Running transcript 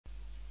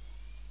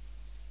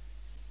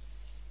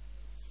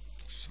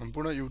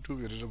सम्पूर्ण युट्युब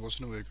हेरेर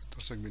बस्नुभएका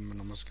दर्शकबिनमा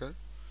नमस्कार।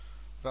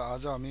 र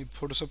आज हामी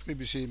फोटोसपकै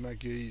विषयमा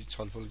केही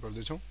छलफल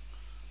गर्दैछौँ।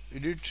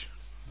 एडिट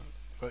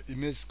र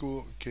इमेजको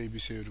केही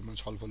विषयहरूमा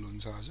छलफल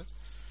हुन्छ आज।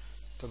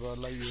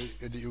 तपाईहरुलाई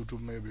यदि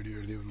युट्युबमा यो भिडियो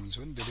हेर्दै हुनुहुन्छ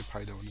भने धेरै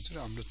फाइदा हुनेछ र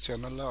हाम्रो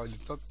च्यानललाई अहिले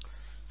तक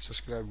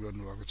सब्स्क्राइब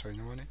गर्नुभएको छैन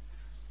भने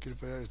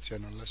कृपया यो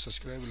च्यानललाई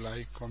सब्स्क्राइब,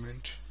 लाइक,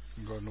 कमेन्ट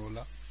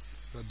गर्नुहोला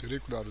र धेरै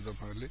कुराहरू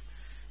तपाईहरुले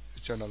यो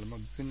च्यानलमा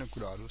विभिन्न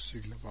कुराहरू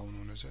सिक्न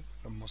पाउनुहुनेछ।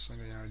 र मसँग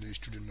यहाँ अहिले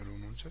स्टुडेन्टहरू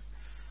हुनुहुन्छ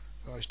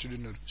र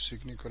स्टुडेन्टहरू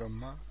सिक्ने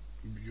क्रममा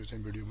यो चाहिँ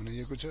भिडियो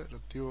बनाइएको छ र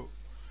त्यो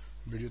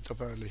भिडियो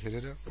तपाईहरुले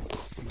हेरेर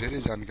धेरै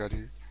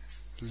जानकारी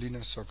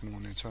लिन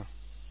सक्नुहुनेछ।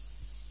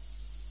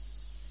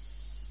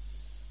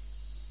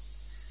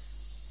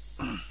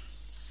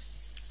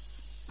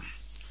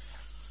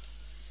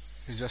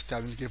 जस्तै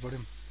हामीले के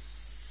पढ्यौं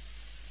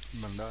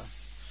भन्दा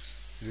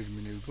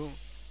रेडमिनको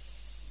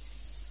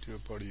त्यो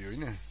पढियो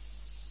हैन।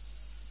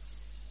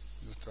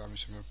 जस्तो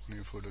हामीसँग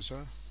कुनै फोटो छ,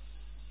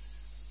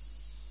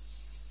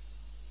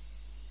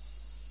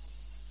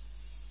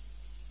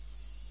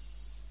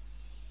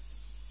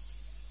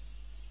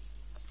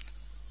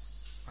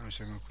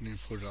 हामीसँग कुनै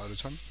फोटोहरू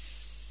छन्।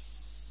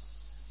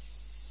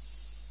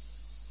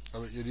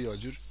 अब यदि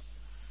हजुर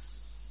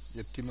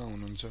यतिमा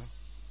हुनुहुन्छ,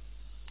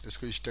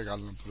 यसको स्ट्याक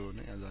हाल्नु पर्यो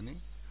भने यहाँ जाने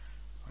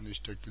अनि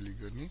स्ट्याक क्लिक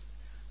गर्ने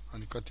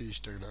अनि कति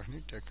स्ट्याक राख्ने,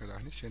 ट्याग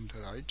राख्ने,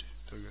 सेन्टर हाइट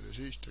त्यो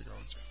गरेपछि स्ट्याक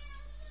आउँछ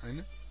हैन।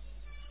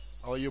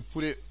 अब यो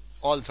पुरै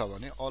अल छ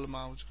भने अलमा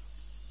आउँछ,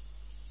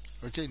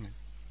 हो कि हैन।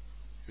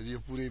 यदि यो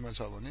पुरैमा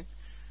छ भने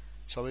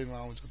सबैमा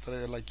आउँछ, तर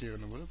यसलाई के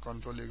गर्नु पर्यो,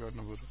 कन्ट्रोल ए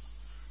गर्नु पर्यो।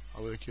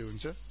 अब यो के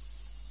हुन्छ,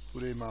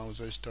 पुरैमा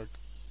आउँछ स्टक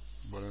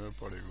भनेर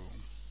पढेको।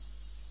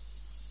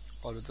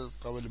 अरु त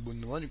तपाईले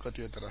बुझ्नुभयो नि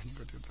कति यता राख्ने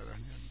कति यता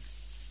राख्ने।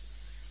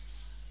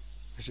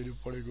 यसरी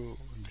पढेको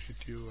भनेदेखि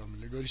त्यो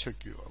हामीले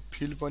गरिसकियो। अब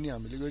फिल पनि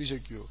हामीले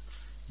गरिसकियो,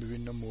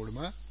 विभिन्न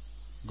मोडमा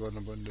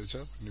गर्नुपर्ने रहेछ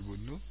भन्ने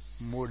बुझ्नु।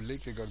 मोडले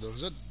के गर्दो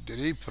रहेछ,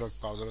 धेरै फरक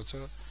पार्दो रहेछ।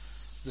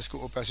 त्यसको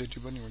ओपेसिटी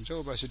पनि हुन्छ।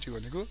 ओपेसिटी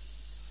भनेको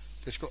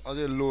त्यसको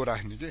अझै लो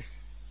राख्ने के,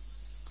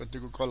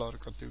 कतिको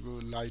कलर कतिको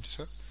लाइट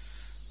छ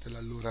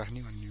त्यसलाई लो राख्ने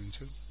भन्ने हुन्छ।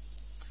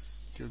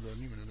 त्यो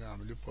गर्ने भनेर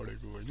हामीले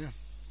पढेको हैन।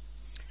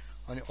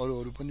 अनि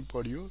अरु पनि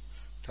पढियो,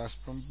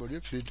 ट्रान्सफर्म पढियो,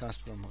 फ्री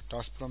ट्रान्सफर्म हो।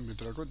 ट्रान्सफर्म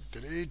भित्रको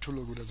धेरै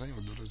ठुलो कुरा चाहिँ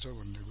हुँदो रहेछ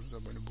भन्ने कुरा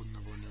तपाईले बुझ्नु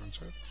पर्ने हुन्छ।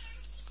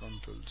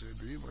 कन्ट्रोल जे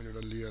बी मैले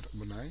एउटा लेयर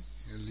बनाए,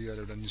 यो लेयर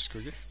एउटा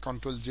निस्क्यो के,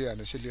 कन्ट्रोल जे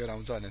हानेपछि लेयर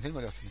आउँछ भनेको थिएँ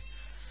मैले अस्ति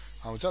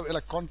आउँछ। अब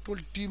यसलाई कन्ट्रोल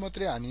टी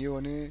मात्रै हानियो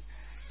भने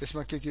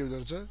यसमा के हुँदो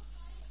रहेछ,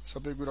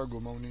 सबै कुरा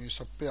घुमाउने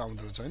सबै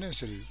आउँदो रहेछ हैन।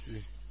 यसरी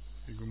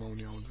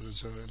घुमाउने आउँदो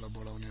रहेछ, यसलाई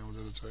बढाउने आउँदो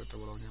रहेछ, यता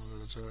बढाउने आउँदो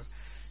रहेछ,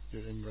 यो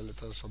एंगल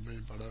यता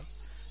सबैबाट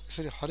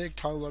यसरी हरेक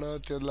ठाउँबाट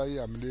त्यसलाई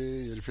हामीले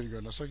हेरफेर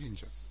गर्न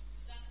सकिन्छ।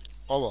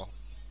 अब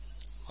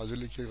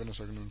हजुरले के गर्न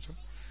सक्नुहुन्छ,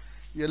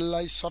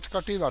 यसलाई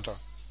सर्टकटैबाट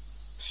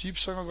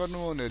सिपसँग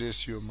गर्नुभयो भने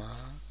रेसियोमा,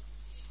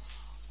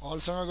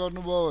 अलसँग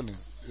गर्नुभयो भने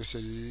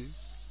यसरी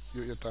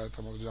यो यता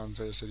यतामा जान्छ,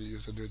 यसरी यो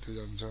चाहिँ दुईतिर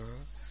जान्छ।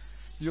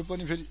 यो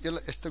पनि फेरि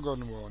यसलाई यस्तो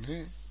गर्नुभयो भने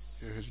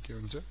यो फेरि के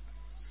हुन्छ,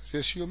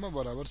 रेसियोमा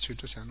बराबर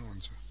छिटो सानो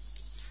हुन्छ।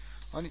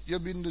 अनि यो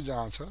बिन्दु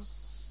जहाँ छ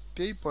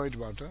त्यही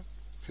पोइन्टबाट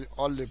फेरि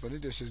अलले पनि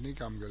त्यसरी नै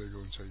काम गरेको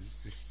हुन्छ।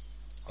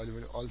 अहिले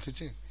मैले अल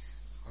थिचेँ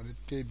अनि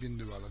त्यही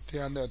बिन्दुबाट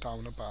त्यहाँ यता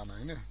आउन पाएन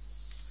हैन।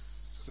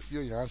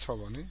 यो यहाँ छ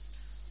भने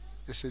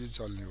यसरी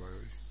चल्ने भयो।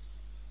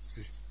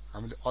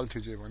 हामीले अल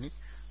थिचे भने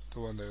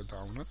त्योभन्दा यता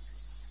आउन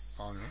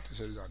पाउने,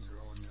 त्यसरी जाने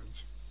भयो भन्ने हुन्छ।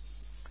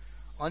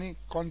 अनि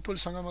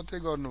कन्ट्रोलसँग मात्रै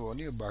गर्नुभयो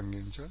भने यो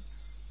भाङ्गिन्छ।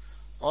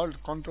 अल्ट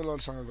कन्ट्रोल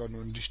अल्टसँग गर्नु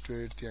भने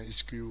डिस्ट्रोइड, त्यहाँ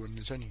स्क्यू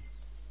भन्ने छ नि,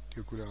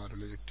 त्यो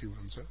कुराहरूले एक्टिभ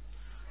हुन्छ।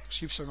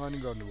 सिपसँग पनि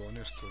गर्नुभयो भने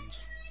यस्तो हुन्छ।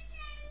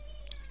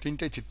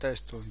 तिनटै थित्ता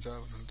यस्तो हुन्छ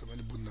भनेर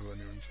तपाईले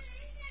बुझ्नुपर्ने हुन्छ।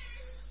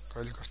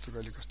 कहिले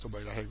कस्तो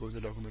भइराखेको हुन्छ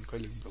डकुमेन्ट,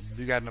 कहिले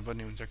बिगार्न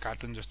पर्ने हुन्छ,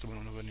 कार्टुन जस्तो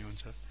बनाउनु पर्ने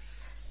हुन्छ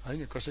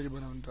हैन। कसरी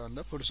बनाउनु त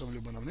भन्दा फोटोसपले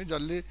बनाउने,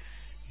 जसले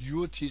यो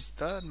चीज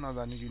त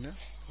नजानिकिन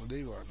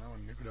हुँदै भएन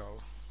भन्ने कुरा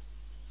हो।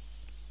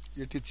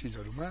 यति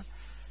चीजहरुमा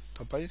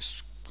तपाई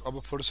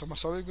अब फोटोसपमा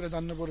सबै कुरा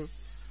जान्नु पर्यो।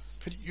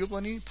 फेरि यो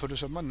पनि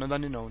फोटोसपमा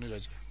नजानी नहुने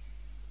रहेछ।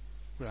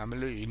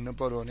 हामीले हिड्न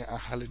पर्यो भने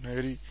आँखाले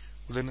नहेरी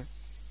हुँदैन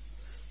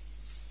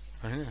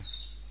हैन।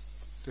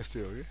 त्यस्तै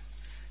हो के,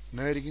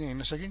 नहेरिकन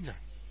हिँड्न सकिन्छ,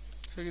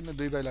 सकिन्न।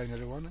 दुई बाइ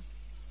लाइनहरु भएन।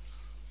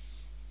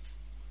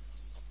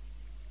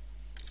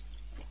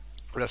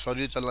 एउटा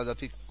शरीर चल्न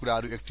जति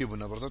कुराहरू एक्टिभ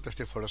हुनुपर्छ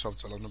त्यस्तै फोटोसप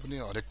चलाउन पनि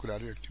हरेक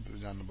कुराहरू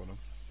एक्टिभ जान्नु पर्यो।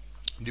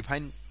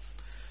 डिफाइन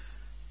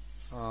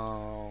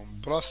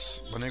ब्रश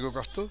भनेको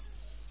कस्तो,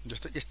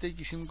 जस्तो यस्तै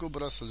किसिमको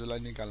ब्रश हजुरलाई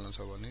निकाल्न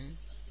छ भने,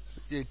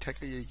 यही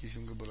ठ्याक्कै यही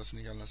किसिमको ब्रश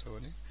निकाल्न छ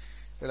भने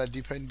यसलाई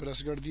डिफाइन ब्रश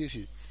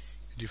गरिदिएपछि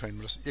डिफाइन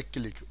ब्रश एक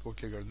क्लिक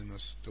ओके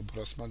गरिदिनुहोस्, त्यो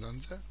ब्रशमा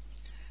जान्छ।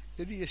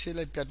 यदि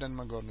यसैलाई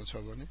प्याटर्नमा गर्नु छ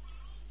भने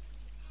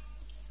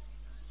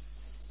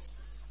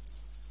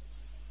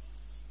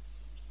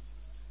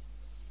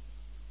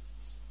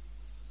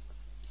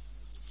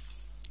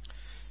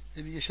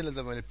यदि यसैलाई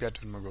तपाईले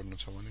प्याटर्नमा गर्नु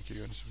छ भने के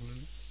गर्न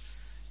सक्नुहुन्छ,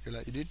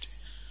 यसलाई एडिट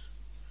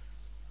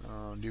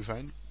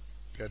डिफाइन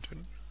प्याटर्न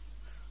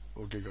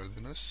ओके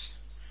गरिदिनुहोस्।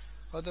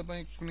 अब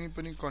तपाई कुनै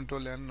पनि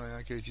कन्ट्रोल एन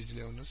नयाँ केही चीज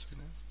ल्याउनुहोस्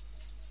हैन।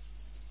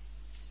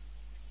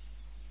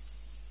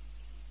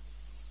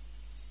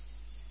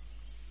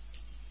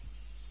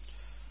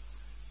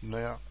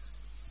 नयाँ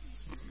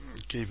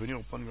केही पनि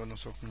ओपन गर्न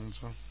सक्नुहुन्छ,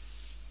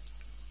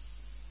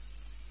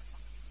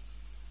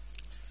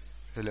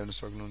 ल्याउन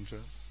सक्नुहुन्छ।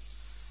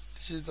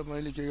 त्यसैले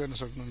तपाईले के गर्न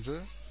सक्नुहुन्छ,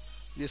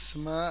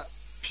 यसमा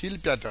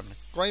फिल प्याटर्न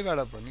कहीँबाट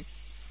पनि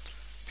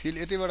फिल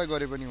यतैबाट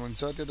गरे पनि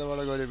हुन्छ, त्यताबाट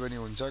गरे पनि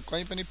हुन्छ,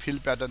 कहीँ पनि फिल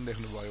प्याटर्न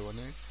देख्नुभयो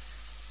भने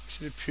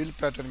यसरी फिल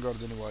प्याटर्न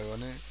गरिदिनु भयो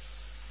भने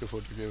यो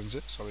फोटो के हुन्छ,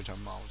 सबै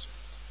ठाउँमा आउँछ।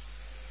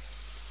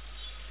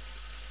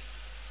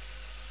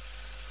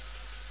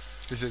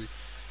 त्यसरी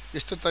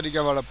यस्तो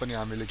तरिकाबाट पनि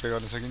हामीले के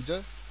गर्न सकिन्छ,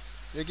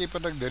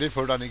 एकैपटक धेरै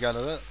फोटो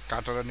निकालेर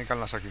काटेर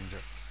निकाल्न सकिन्छ।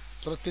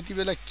 तर त्यति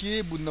बेला के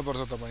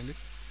बुझ्नुपर्छ तपाईले,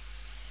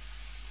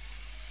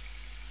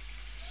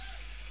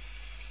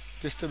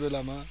 त्यस्तो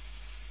बेलामा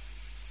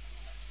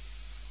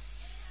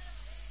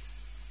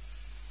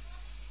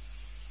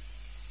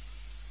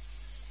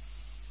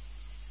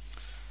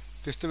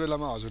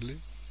हजुरले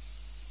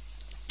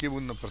के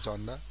बुझ्नुपर्छ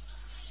भन्दा,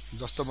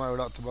 जस्तो म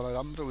एउटा तपाईलाई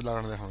राम्रो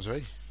उदाहरण देखाउँछु है।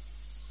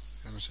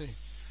 हेर्नुस् है,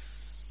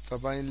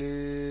 तपाईले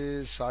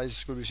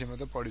साइजको विषयमा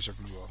त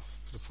पढिसक्नुभयो,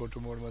 फोटो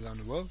मोडमा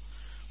जानुभयो,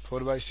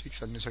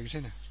 4:6 भन्ने छ कि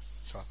छैन,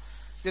 छ।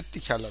 यति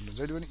ख्याल गर्नु,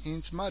 जहिले पनि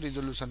इन्चमा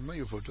रिजोल्युसनमा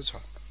यो फोटो छ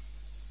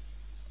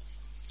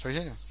कि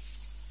छैन,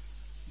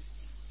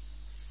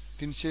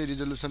 300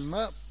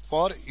 रिजोल्युसनमा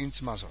पर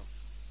इन्चमा छ।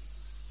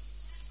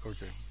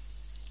 ओके,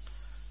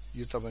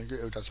 यो तपाईको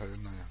एउटा छ, यो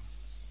नयाँ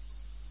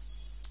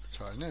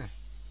छ हैन।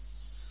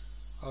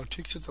 अब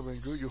ठिक छ,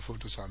 तपाईको यो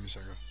फोटो छ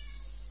हामीसँग,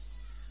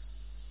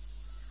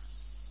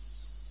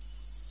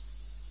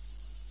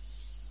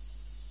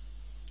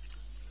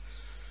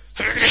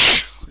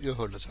 यो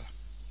फोटो छ।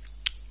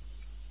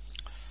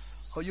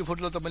 अब यो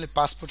फोटोलाई तपाईले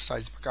पासपोर्ट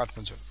साइजमा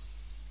काट्नु छ।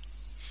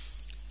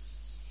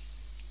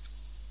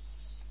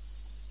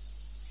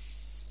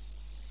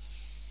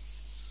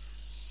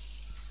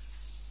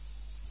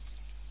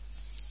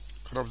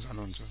 क्रप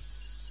जानुहुन्छ,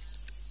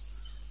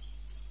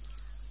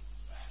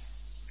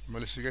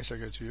 मैले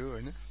सिकाइसकेको छु यो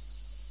हैन,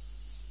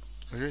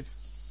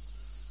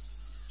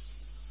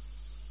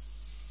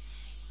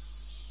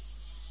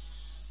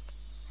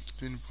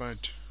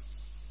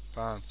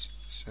 3.5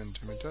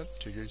 सेन्टिमिटर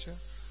ठिकै छ,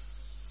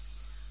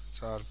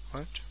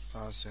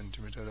 4.5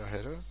 सेन्टिमिटर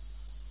राखेर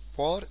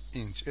पर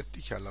इन्च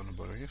यति ख्याल गर्नु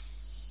पर्यो के।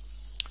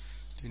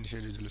 300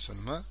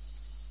 रिजोल्युसनमा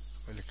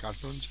तपाईले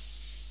काट्नुहुन्छ।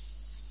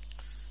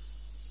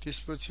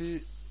 त्यसपछि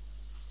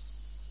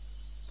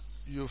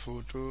यो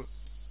फोटो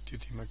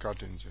त्यतिमा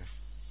काटिन्छ।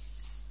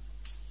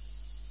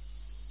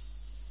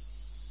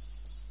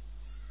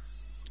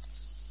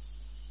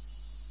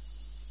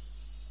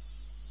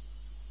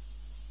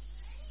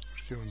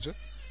 के हुन्छ,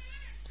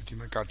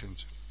 त्यतिमा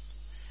काटिन्छ।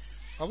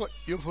 अब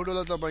यो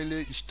फोटोलाई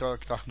तपाईले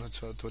स्टक राख्न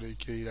छ, थोरै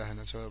केही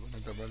राख्न छ भने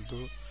तपाईले त्यो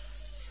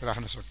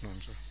राख्न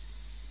सक्नुहुन्छ,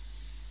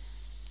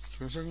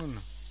 सक्नुहुन्न।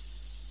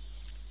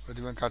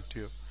 कतिमा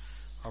काटियो,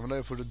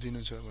 हामीलाई यो फोटो दिनु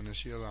छ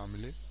भनेपछि अब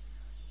हामीले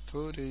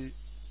थोरै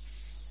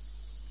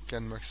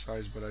क्यानभास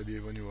साइज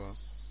बढाइदिए पनि भयो।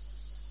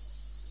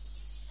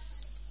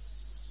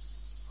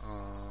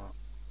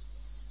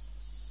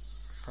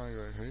 कहाँ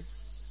गयो है,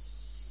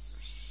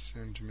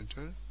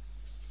 सेन्टिमिटर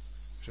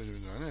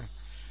हैन,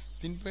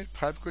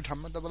 3.5 को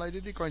ठाउँमा तपाईलाई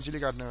त्यति कैँचीले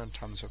काट्ने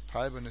ठाउँ छ,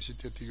 5 भनेपछि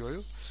त्यति गयो,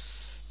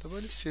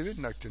 तपाईले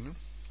 7 राख्दिनु,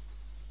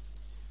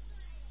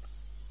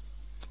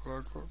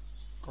 तलको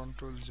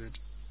कन्ट्रोल जेड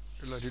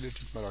यसलाई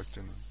रिलेटिभमा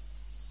राख्दिनु,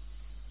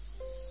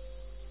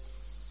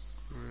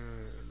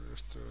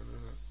 यस्तो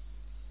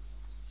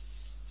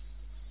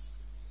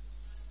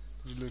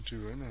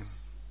रिलेटिभ हैन,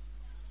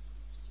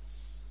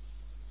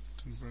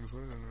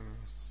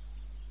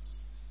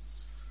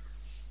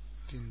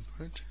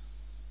 3.7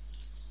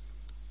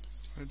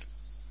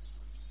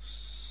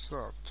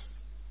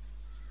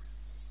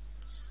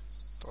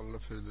 तल्लो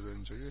फेर्दै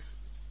रहन्छ कि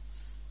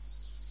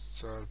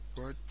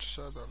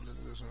 4.7 हाल्दै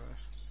त्यसमा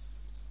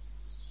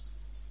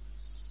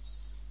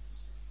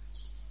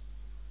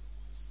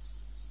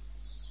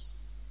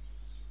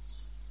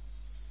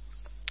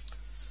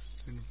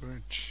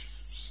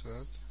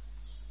 3.7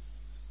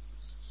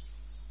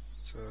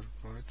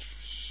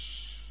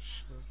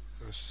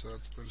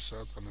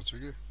 4.7 भन्नु छु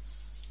कि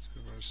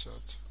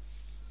 7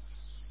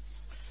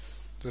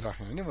 त्यो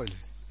राख्ने हैन मैले।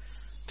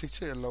 ठिक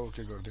छ, यसलाई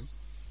ओके गर्दिम।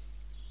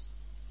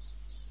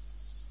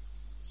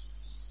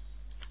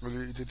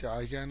 अहिले त्यति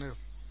आयो कि आएन,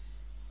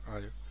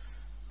 आयो।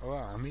 अब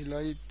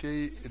हामीलाई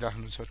त्यही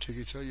राख्नु छ,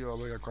 ठिकै छ। यो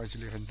अब यहाँ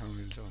कैँचीले खाने ठाउँ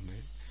मिल्छ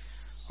भन्दाखेरि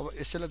अब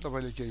यसैलाई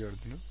तपाईले के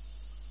गर्दिनु,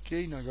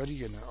 केही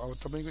नगरिकन अब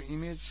तपाईको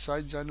इमेज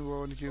साइज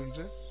जानुभयो भने के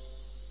हुन्छ,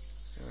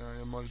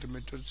 यो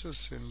मल्टिमिटर छ,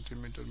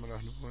 सेन्टिमिटरमा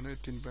राख्नु पर्यो भने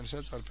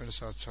 3.7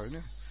 4.7 छ हैन।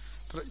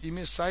 तर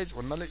इमेज साइज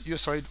भन्नाले यो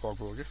सहित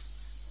भएको हो के।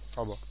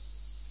 अब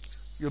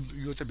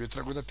यो चाहिँ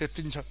भित्रको त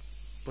त्यति छ,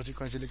 पछि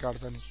कैँचीले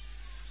काट्छ नि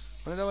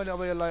भने तपाईले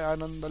अब यसलाई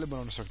आनन्दले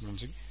बनाउन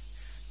सक्नुहुन्छ कि।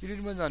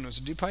 एडिटमा जानुहोस्,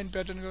 डिफाइन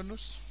प्याटर्न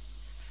गर्नुहोस्,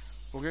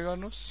 ओके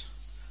गर्नुहोस्,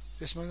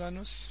 यसमा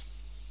जानुहोस्,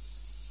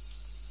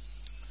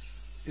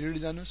 एडिट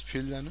जानुहोस्,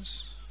 फिल जानुहोस्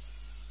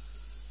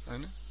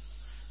हैन।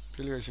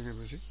 फिल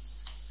गरिसकेपछि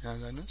यहाँ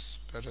जानुहोस्,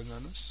 प्याटर्न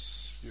जानुहोस्,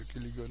 यो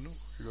क्लिक गर्नु,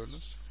 ओके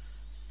गर्नुहोस्,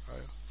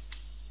 आयो।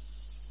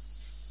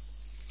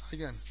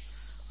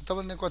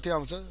 तपाईले कति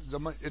आउँछ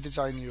जम्मा यति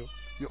चाहिने यो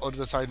अरु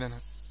त चाहिदैन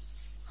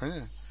हैन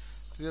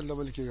त्यसले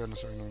तपाईले के गर्न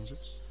सक्नुहुन्छ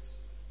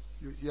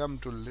यो याम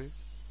टुलले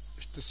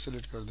यस्तो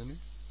सिलेक्ट गर्दिने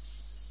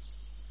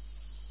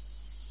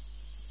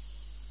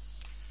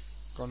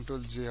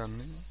कन्ट्रोल जे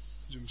हान्ने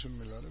जुम सुम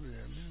मिलाएर वे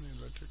हान्ने अनि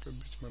यसलाई ठ्याक्क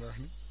बीचमा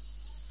राख्ने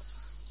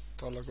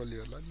तलको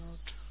लेयरलाई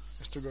नट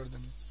यस्तो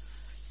गर्दिने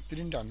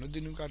प्रिन्ट हान्नु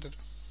दिनु काटेर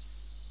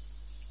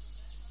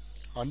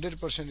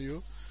 100% यो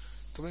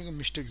तपाईको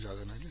मिस्टेक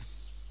जाँदैन के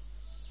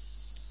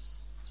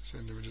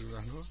सेन्टिमिटर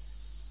राख्नु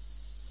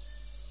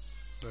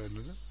ल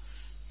हेर्नु त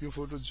यो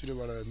फोटो 0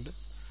 बाट हेर्नु त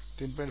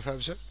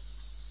 3.5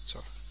 छ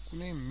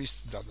कुनै मिस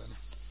जाँदैन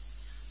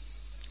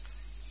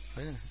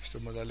हैन यस्तो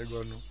मजाले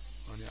गर्नु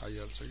अनि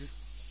आइहाल्छ के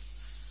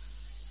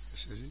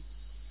यसरी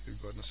यो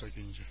गर्न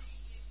सकिन्छ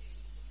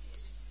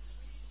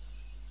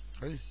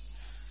है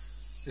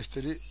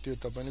यसरी त्यो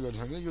तपाईले गर्न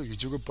सक्नुहुन्छ यो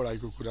हिजोको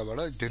पढाइको कुराबाट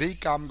धेरै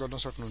काम गर्न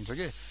सक्नुहुन्छ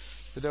के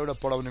यो त एउटा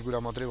पढाउने कुरा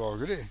मात्रै भयो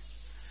के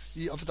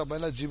यी अब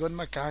तपाईलाई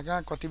जीवनमा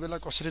कहाँ कति बेला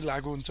कसरी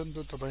लागु हुन्छ नि त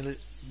तपाईले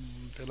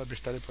त्यसलाई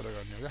बिस्तारै प्रयोग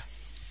गर्ने हो क्या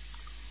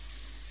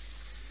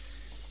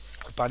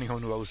पानी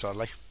खाउनु भयो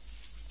सरलाई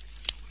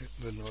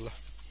बोल्नु होला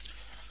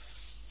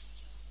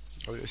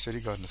अब यसरी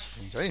गर्न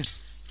सकिन्छ है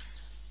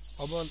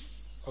अब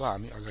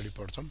हामी अगाडि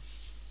बढ्छौं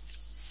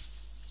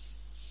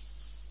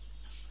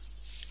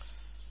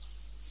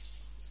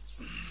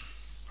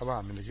अब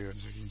हामीले के गर्न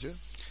सकिन्छ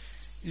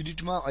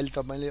एडिटमा अहिले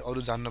तपाईले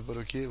अरु जान्न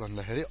पर्यो के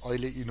भन्दाखेरि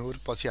अहिले इग्नोर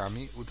पछि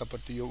हामी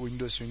उतापट्टि यो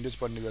विन्डोज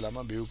पढ्ने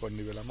बेलामा भ्यू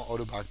पढ्ने बेलामा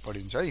अरु भाग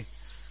पढिन्छ है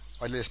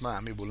अहिले यसमा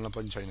हामी भुल्न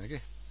पनि छैन के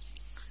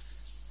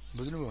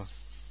बुझ्नुभयो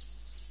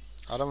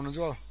आराम हुनुहुन्छ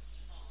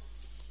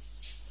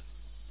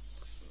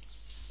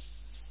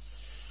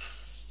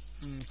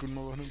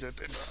कुनमा बस्नु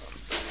यतै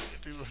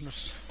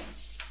बस्नुस्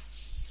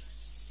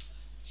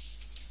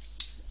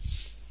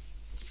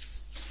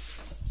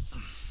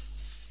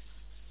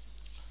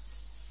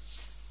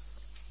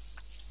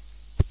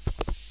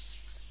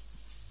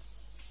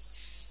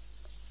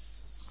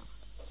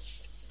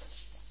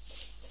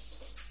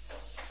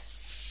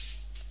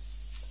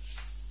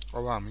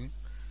अब हामी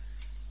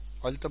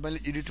अहिले तपाईले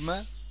एडिटमा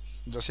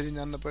जसरी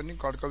जान्न पर्ने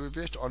cut copy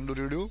paste undo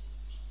रिड्यु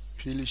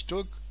feel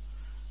stock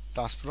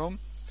transform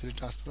फेरि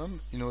ट्रान्सफर्म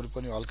यिनीहरु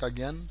पनि हल्का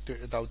ज्ञान त्यो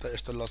यताउता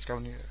यस्तो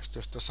लस्काउने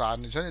यस्तो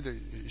सार्ने छ नि त्यो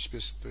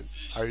स्पेस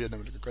आइडिया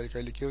नभएको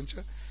कहिले के हुन्छ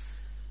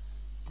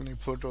कुनै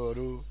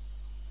फोटोहरु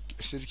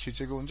यसरी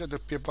खिचेको हुन्छ त्यो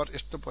पेपर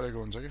यस्तो परेको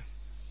हुन्छ के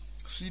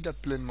सिधा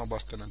प्लेनमा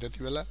बस्दैन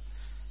त्यतिबेला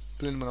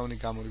प्लेन बनाउने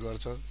कामहरु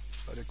गर्छ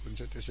हरेक हुन्छ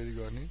त्यसरी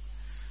गर्ने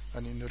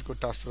अनि यिनीहरुको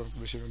ट्रान्सफर्मको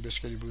विषयमा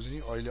बेसकरी बुझ्ने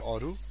अहिले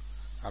अरु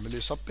हामीले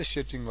सबै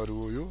सेटिङहरु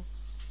हो यो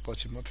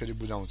पछि म फेरि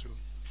बुझाउँछु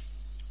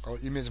अब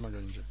इमेजमा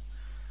गइन्छ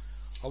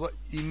अब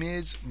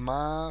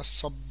इमेजमा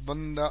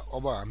सबभन्दा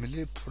अब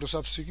हामीले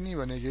फोटोशप सिक्ने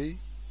भनेकै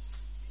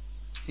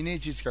यिनै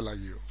चीजका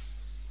लागि हो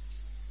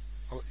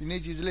अब यिनै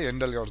चीजले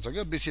ह्यान्डल गर्छ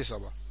के विशेष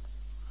अब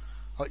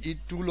यी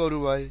टुलहरु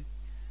भए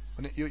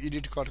भने यो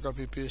एडिट कट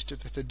कपी पेस्ट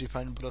त्यस्तै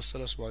डिफाइन ब्रश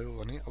सरस भयो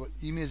भने अब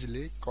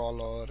इमेजले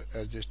कलर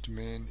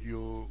एडजस्टमेन्ट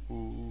यो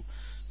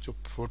जो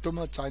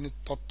फोटोमा चाहिने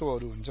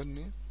तत्त्वहरु हुन्छन्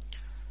नि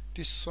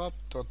ती सब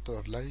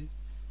तत्त्वहरुलाई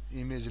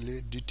इमेजले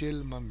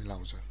डिटेलमा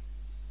मिलाउँछ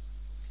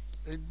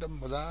एकदम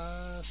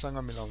मजासँग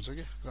मिलाउँछ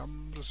के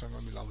राम्रोसँग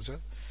मिलाउँछ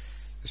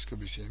यसको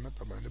विषयमा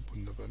तपाईले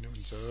बुझ्नुपर्ने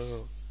हुन्छ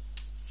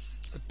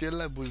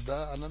त्यसलाई बुझ्दा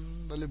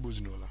आनन्दले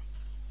बुझ्नु होला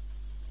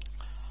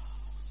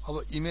अब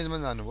इमेजमा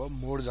जानुभयो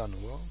मोड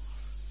जानुभयो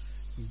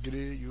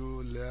ग्रे यो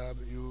ल्याब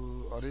यो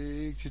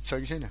हरेक चीज छ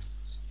कि छैन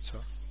छ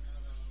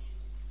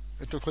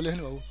यस्तो खोले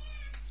नि बाबु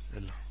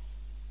ल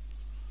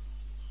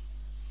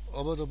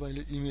अब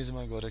तपाईले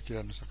इमेजमा गएर के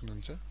गर्न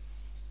सक्नुहुन्छ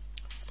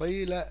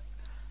पहिला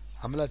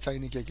हामीलाई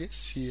चाहिने के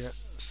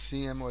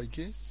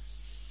सीएमवाईके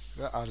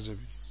र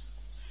आरजीबी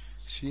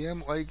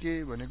सीएमवाईके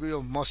भनेको यो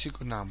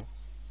मसीको नाम हो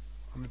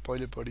हामी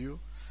पहिले पढियो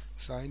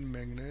साइन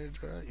म्याग्नेट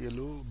र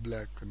येलो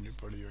ब्ल्याक भन्ने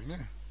पढियो हैन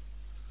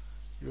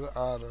यो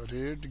आर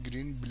रेड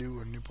ग्रीन ब्लू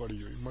भन्ने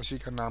पढियो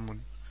मसीका नाम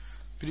हुन्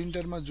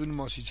प्रिन्टरमा जुन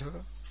मसी छ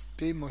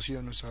त्यही मसी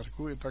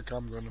अनुसारको यता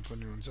काम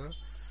गर्नुपर्ने हुन्छ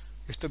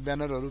यस्तो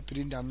ब्यानरहरु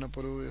प्रिन्ट हान्न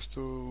पर्यो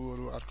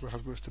यस्तोहरु अर्को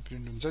खालको यस्तो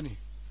प्रिन्ट हुन्छ नि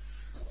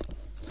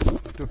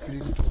त्यो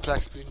प्रिन्ट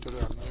फ्ल्याक्स प्रिन्टहरु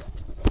हान्ने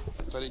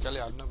तरिकाले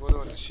हान्न पर्यो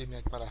अनि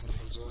सीम्याकमा राख्नु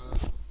पर्छ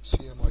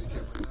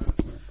सीएमवाईकेमा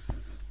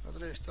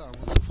नत्र यस्तो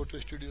हाम्रो फोटो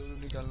स्टुडियोहरु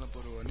निकाल्न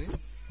पर्यो भने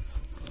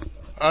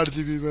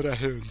आरजीबी मा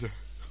राखे हुन्छ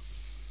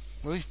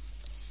है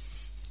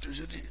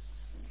त्यसरी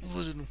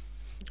बुझ्नु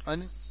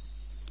अनि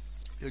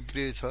यो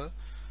ग्रे छ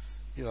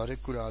यो हरेक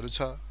कुराहरु छ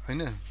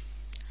हैन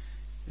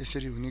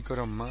यसरी हुने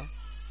क्रममा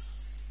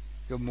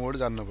यो मोड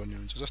जान्न पर्ने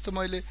हुन्छ जस्तो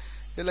मैले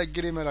यसलाई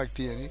ग्रेमा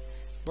राख्दिए नि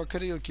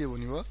भर्खरै यो के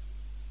हुने भयो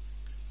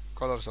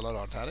कलर सलर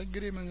हटाएर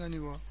ग्रेमा जाने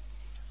भयो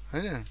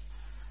हैन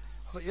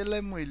अब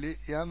यसलाई मैले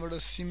यहाँबाट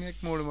सीमेक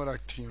मोडमा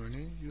राख्थिए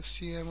भने यो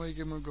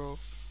सीएमवाईकेमा गयो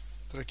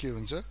तर के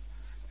हुन्छ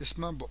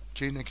यसमा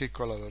केही न केही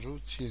कलरहरु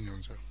चेन्ज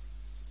हुन्छ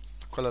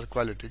कलर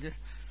क्वालिटी के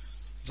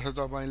जस्तो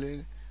तपाईले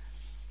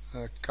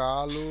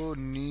कालो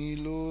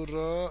नीलो र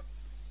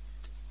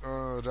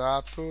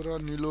रातो र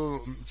नीलो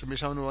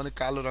मिसाउनु भने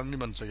कालो रङ नि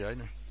बन्छ के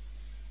हैन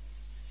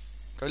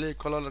कहिले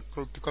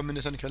कलरको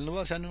कम्बिनेसन खेल्नु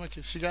भयो सानोमा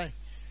सिकाए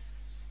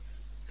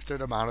यस्तो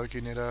एउटा भाँडो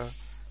किनेर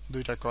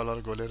दुईटा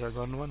कलर घोलेर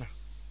गर्नु भएन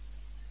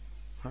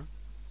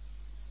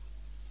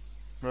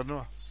गर्नु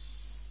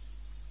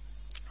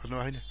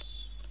होइन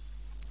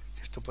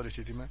यस्तो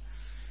परिस्थितिमा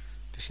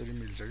त्यसरी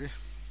मिल्छ कि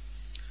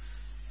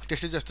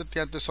त्यसै जस्तो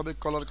त्यहाँ त सबै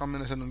कलर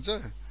कम्बिनेसन हुन्छ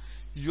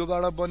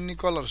योबाट बन्ने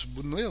कलर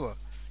बुझ्नुभयो अब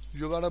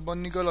योबाट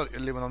बन्ने कलर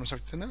यसले बनाउन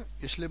सक्दैन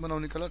यसले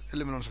बनाउने कलर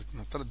यसले बनाउन सक्दैन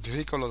तर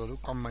धेरै कलरहरू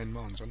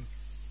कम्बाइनमा हुन्छन्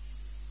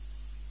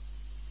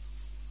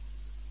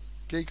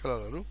केही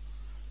कलरहरू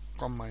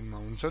कम्बाइनमा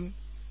हुन्छन्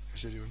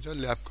यसरी हुन्छ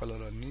ल्याब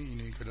कलर अनि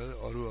यिनै कलर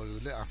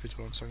अरूले आफै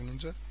चलाउन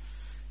सक्नुहुन्छ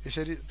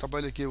यसरी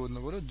तपाईले के बुझ्नु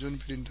पर्यो जुन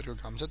प्रिन्टरको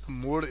काम छ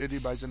मोड यदि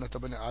बाइचान्स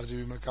तपाईले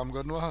आरजीबी मा काम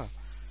गर्नु हो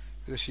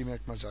यो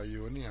सीमैक मा चाहियो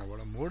भने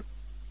यहाँबाट मोड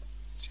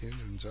चेन्ज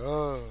हुन्छ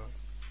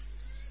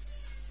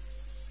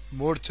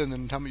मोड चेन्ज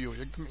हुने ठाउँ यो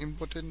एकदम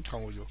इम्पोर्टेन्ट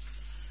ठाउँ हो यो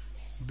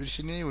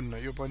बिर्सिनै हुन्न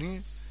यो पनि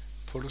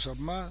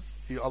फोटोशपमा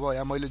यो अब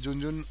यहाँ मैले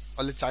जुन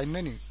अहिले चाहिन्न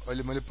नि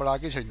अहिले मैले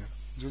पढाएकै छैन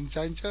जुन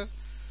चाहिन्छ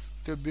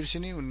त्यो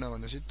बिर्सिनै हुन्न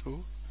भनेपछि त्यो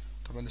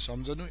तपाईले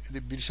सम्झनु यदि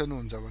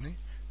बिर्सनुहुन्छ भने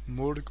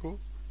मोडको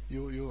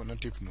यो भनेर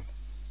टिप्नु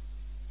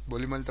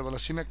भोलि मैले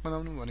तपाईलाई सीमैक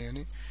बनाउनु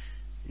भने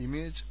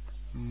इमेज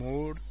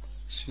मोड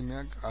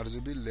सीमैक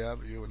आरजीबी ल्याब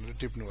यो भनेर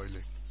टिप्नु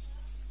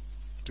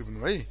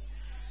है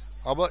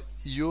अब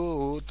यो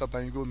हो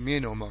तपाईको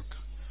मेन होमवर्क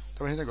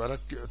तपाईले घर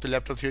त्यो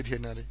ल्यापटप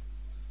थिएन अरे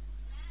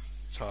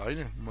छ हैन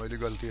मैले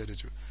गल्ती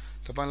गरेछु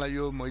तपाईलाई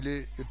यो मैले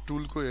यो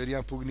टुलको एरिया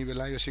पुग्ने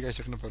बेला यो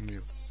सिकाइसक्नु पर्ने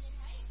हो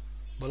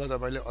बल्ल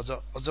तपाईले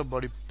अझ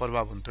बढी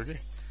प्रभाव हुन्थ्यो के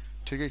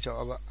ठिकै छ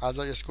अब आज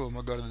यसको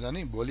होमवर्क गर्दै जाने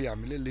भोलि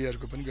हामीले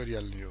लेयरको पनि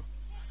गरिहाल्ने हो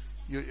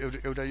यो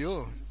एउटा यो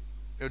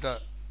एउटा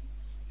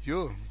यो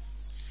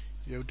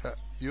एउटा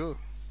यो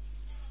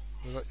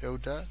र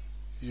एउटा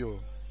यो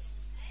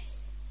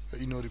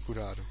यिनीहरू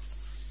कुराहरू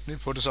नै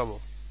फोटोशप हो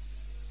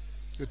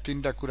यो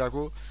तीनटा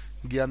कुराको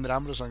ज्ञान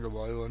राम्रोसँग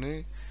भयो भने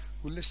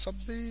उसले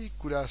सबै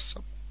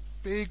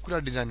कुरा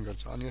डिजाइन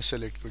गर्छ अनि यो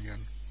सेलेक्टको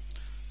ज्ञान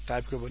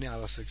टाइपको पनि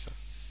आवश्यक छ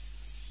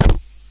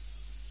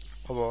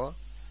अब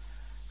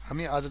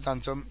हामी आज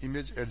जान्छौं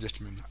इमेज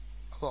एडजस्टमेन्ट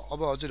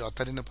अब हजुर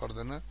हतारिन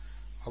पर्दैन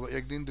अब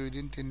 1 दिन 2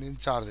 दिन 3 दिन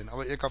 4 दिन अब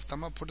एक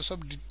हप्तामा फोटोशप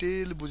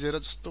डिटेल बुझेर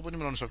जस्तो पनि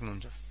बनाउन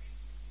सक्नुहुन्छ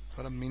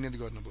तर मिहिनेत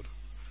गर्नु पर्यो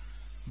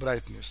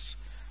ब्राइटनेस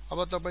अब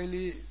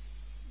तपाईले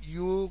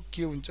यो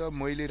के हुन्छ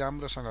मैले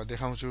राम्रोसँग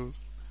देखाउँछु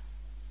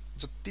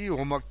जति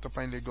होमवर्क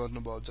तपाईले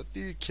गर्नुभयो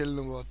जति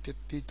खेल्नुभयो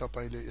त्यति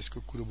तपाईले यसको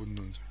कुरो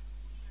बुझ्नुहुन्छ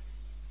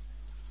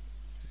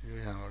यो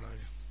यहाँबाट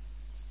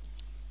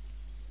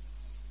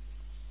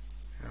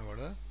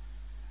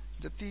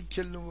जति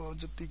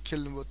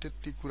खेल्नुभयो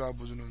त्यति कुरा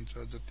बुझ्नुहुन्छ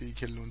जति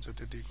खेल्नुहुन्छ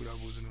त्यति कुरा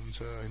बुझ्नुहुन्छ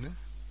हैन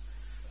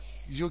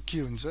यो के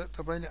हुन्छ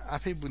तपाईले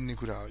आफै बुझ्ने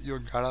कुरा हो यो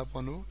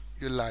गाढापन हो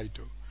यो लाइट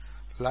हो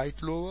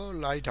लाइट लो हो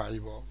लाइट हाई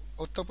भयो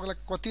अब तपाईलाई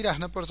कति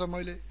राख्न पर्छ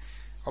मैले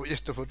अब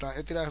यस्तो फोटो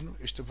यति राख्नु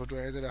यस्तो फोटो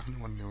यति राख्नु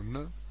भन्ने हुन्न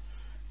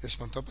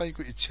यसमा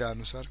तपाईको इच्छा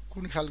अनुसार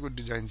कुन खालको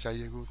डिजाइन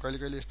चाहिएको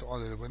कहिले यस्तो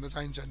अँधेरो पनि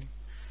चाहिन्छ नि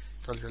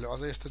कहिले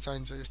अझ यस्तो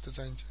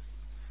चाहिन्छ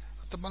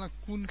तपाईलाई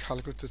कुन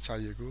खालको त्यो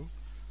चाहिएको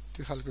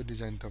त्यो खालको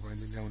डिजाइन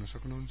तपाईले ल्याउन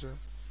सक्नुहुन्छ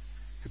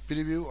यो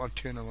प्रिभ्यू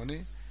अठेन भने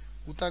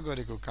उता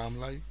गरेको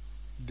कामलाई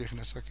देख्न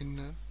सकिन्न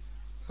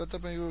र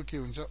तपाईको के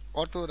हुन्छ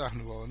अटो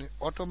राख्नुभयो भने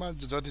अटोमा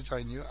जति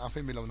चाहिने हो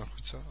आफै मिलाउन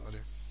खोज्छ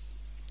अरे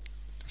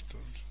त्यस्तो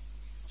हुन्छ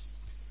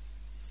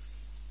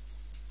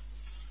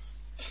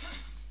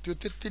त्यो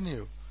त्यति नै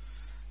हो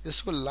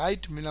यसको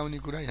लाइट मिलाउने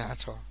कुरा यहाँ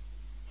छ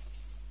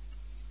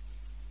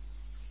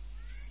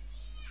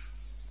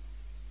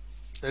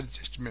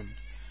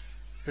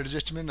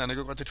एडजस्टमेन्ट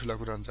भनेको कति ठुला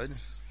कुरा हुन्छ हैन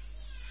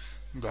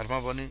घरमा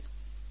पनि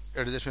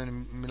एडजस्टमेन्ट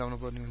मिलाउनु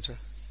पर्ने हुन्छ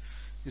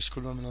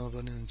स्कुलमा मिलाउनु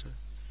पर्ने हुन्छ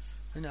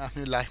हैन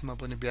आफ्नो लाइफमा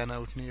पनि बिहान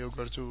उठ्ने यो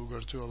गर्छु उ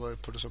गर्छु अब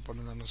फोटोशप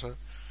पढ्न जानु छ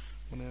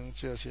भने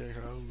चिया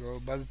खाऊ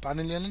बाबी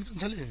पानी ल्याएन नि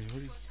कन्छले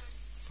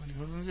पानी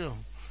खानु के हो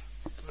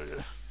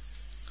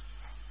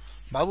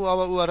बाबु अब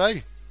उ है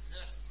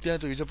त्यहाँ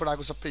त हिजो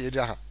पढाएको सबै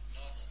हेरिराख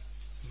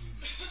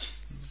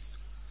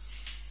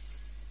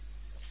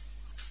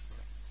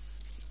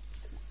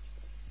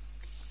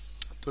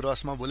त्यो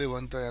रसमा बोल्यो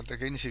भने त यहाँ त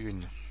केही नि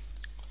सिकिन्न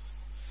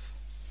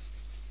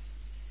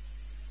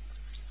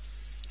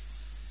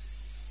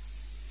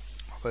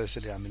अब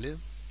यसरी हामीले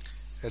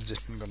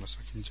एडजस्टमेन्ट गर्न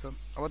सकिन्छ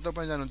अब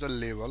तपाई जानुहुन्छ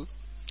लेभल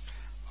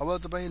अब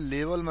तपाई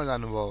लेभलमा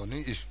जानुभयो भने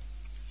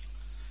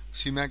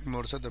सीमैक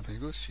मोड छ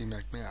तपाईको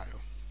सीमैकमै आयो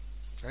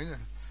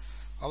हैन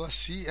अब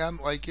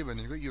CMYK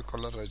भनेको यो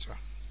कलर रहेछ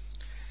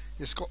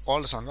यसको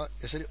अल सँग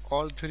यसरी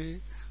all 3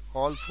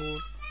 all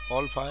 4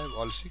 all 5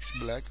 all 6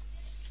 black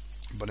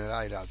भनेर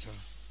आइराछ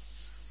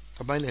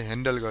तपाईले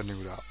ह्यान्डल गर्ने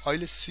कुरा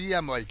अहिले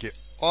CMYK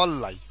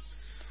अललाई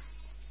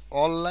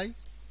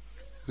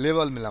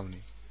लेभल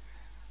मिलाउने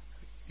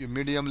यो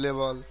मिडियम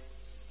लेभल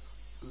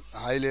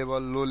हाई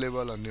लेभल लो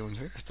लेभल भन्ने हुन्छ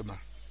यस्तोमा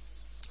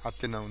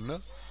हात्ते नहुन्न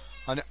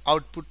अनि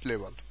आउटपुट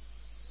लेभल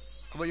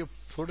अब यो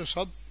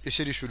फोटोशप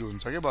यसरी सुरु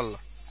हुन्छ के बल्ल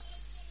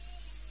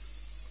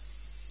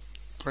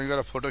कहीं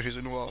गएर फोटो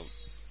खिच्नु भयो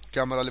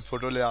क्यामेराले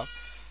फोटो ल्यायो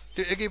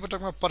त्यो एकै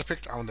पटकमा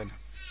पर्फेक्ट आउँदैन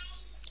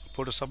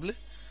फोटोशपले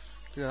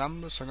त्यो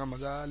राम्रोसँग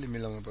मजाले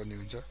मिलाउनु पर्ने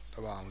हुन्छ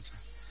तब आउँछ।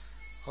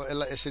 अब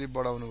यसलाई यसरी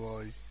बढाउनु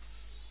भयो,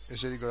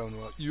 यसरी गराउनु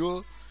भयो। यो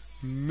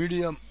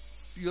मिडियम,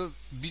 यो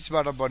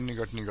बिचबाट बढ्ने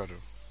घट्ने गर्यो,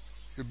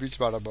 यो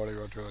बिचबाट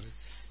बढेको घट्यो अरे,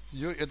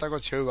 यो यताको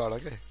छेउबाट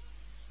के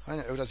हैन,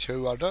 एउटा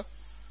छेउबाट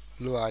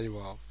लो हाई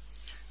भयो,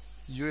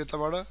 यो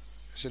यताबाट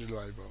यसरी लो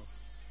हाई भयो।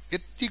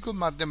 यतिको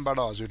माध्यमबाट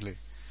हजुरले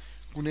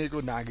कुनैको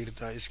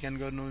नागरिकता स्क्यान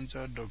गर्नुहुन्छ,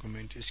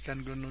 डकुमेन्ट स्क्यान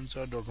गर्नुहुन्छ,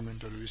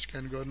 डकुमेन्टहरू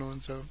स्क्यान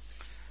गर्नुहुन्छ,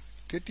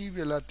 त्यति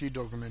बेला ती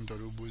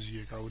डकुमेन्टहरू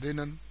बुझिएका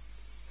हुँदैनन्।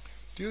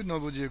 त्यो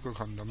नबुझिएको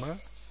खण्डमा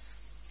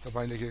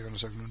तपाईले के गर्न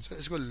सक्नुहुन्छ,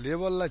 यसको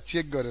लेभललाई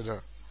चेक गरेर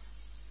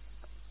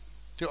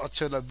त्यो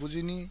अक्षरलाई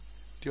बुझिने,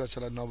 त्यो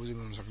अक्षरलाई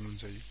नबुझिने गर्न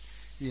सक्नुहुन्छ।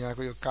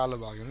 यहाँको यो कालो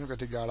भाग हेर्नु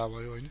कति गाढा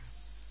भयो हैन,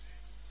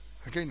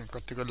 किन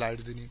कतिको लाइट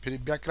दिने, फेरि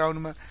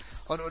ब्याकग्राउन्डमा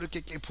अरू अरू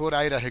के फोहोर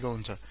आइराखेको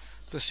हुन्छ,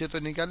 त्यो सेतो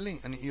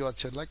निकाल्ने अनि यो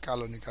अक्षरलाई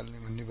कालो निकाल्ने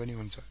भन्ने पनि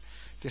हुन्छ।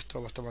 त्यस्तो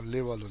अवस्थामा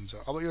लेभल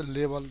हुन्छ। अब यो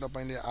लेभल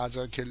तपाईले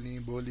आज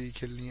खेल्ने, भोलि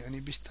खेल्ने, अनि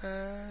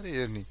बिस्तारै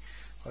हेर्ने।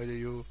 अहिले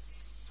यो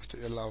जस्तो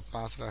यसलाई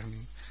 5 राख्ने,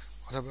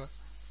 अथवा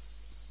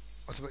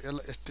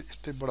यसलाई यस्तै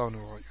यस्तै बढाउनु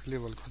भयो। यो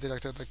लेभल कति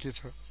राख्दा त के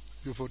छ,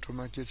 यो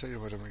फोटोमा के छ,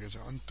 यो फोटोमा के छ।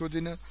 अनि त्यो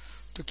दिन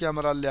त्यो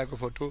क्यामेराले ल्याएको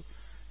फोटो,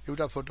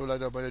 एउटा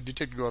फोटोलाई तपाईले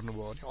डिटेक्ट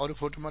गर्नुभयो भने अरू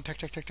फोटोमा ठ्याक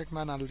ठ्याक ठ्याक ठ्याक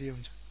मान हाल्दै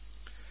हुन्छ,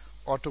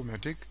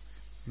 अटोमेटिक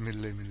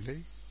मिल्दै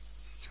मिल्दै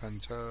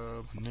जान्छ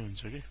भन्ने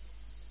हुन्छ कि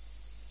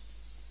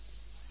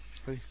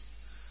है।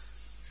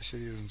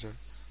 यसरी हुन्छ।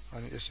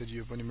 अनि यसरी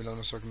यो पनि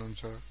मिलाउन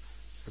सक्नुहुन्छ,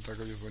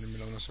 यताको यो पनि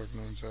मिलाउन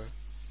सक्नुहुन्छ।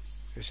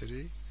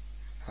 यसरी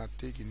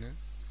हातैकिन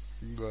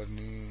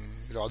गर्ने।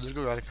 र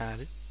हजुरको घर कहाँ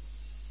अरे?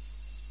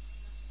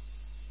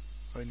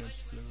 होइन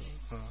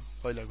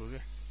पहिलाको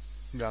क्या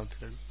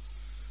गाउँतिरको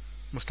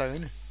मुस्ताक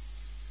होइन?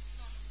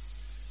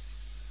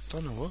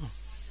 तनहु हो?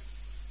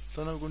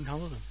 तनहु कुन ठाउँ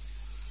हो?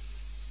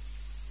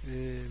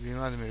 ए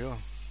भिमादमै हो।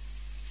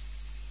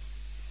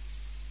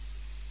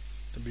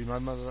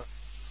 भिमादमा त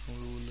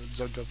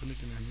जग्गा पनि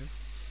किन हामी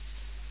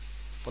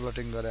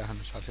प्लटिङ गरेर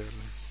खानु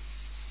साथीहरूले।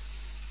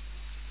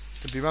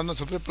 त्यो भिमादमा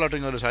थुप्रै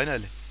प्लटिङहरू छ होइन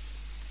अहिले।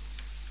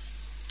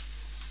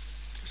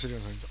 त्यसरी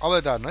हुन्छ। अब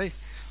यता हेर्नु है,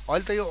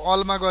 अहिले त यो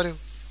अलमा गऱ्यो,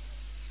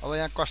 अब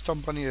यहाँ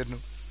कस्टम पनि हेर्नु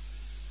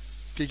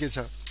के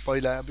छ।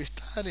 पहिला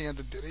बिस्तारै यहाँ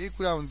त धेरै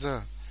कुरा हुन्छ।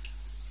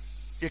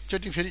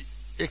 एकचोटि फेरि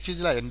एक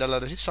चिजलाई ह्यान्डल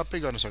गरेपछि सबै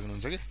गर्न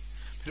सक्नुहुन्छ कि।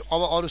 फेरि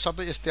अब अरू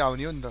सबै यस्तै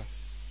आउने हो नि त,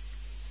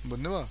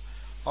 बुझ्नुभयो?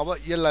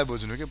 अब यसलाई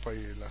बुझ्नु कि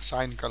पहिला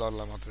साइन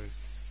कलरलाई मात्रै।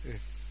 ए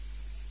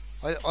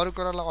अहिले अरू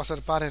कलरलाई असर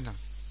पारेन,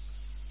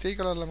 त्यही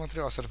कलरलाई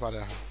मात्रै असर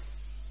पारे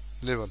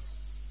लेभल।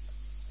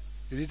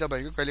 यदि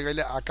तपाईँको कहिले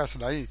कहिले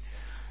आकाशलाई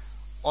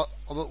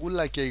अब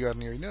उसलाई केही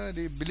गर्ने होइन,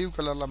 यदि ब्लू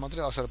कलरलाई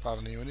मात्रै असर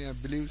पार्ने हो भने यहाँ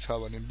ब्लू छ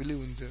भने ब्लू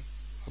हुन्थ्यो,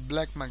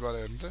 ब्ल्याकमा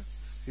गऱ्यो भने त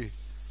ए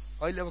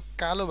अहिले अब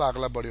कालो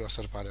भागलाई बढी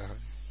असर पारे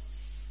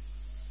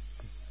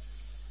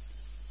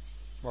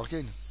भयो कि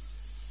होइन।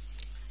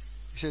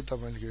 यसरी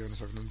तपाईँले के गर्न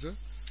सक्नुहुन्छ,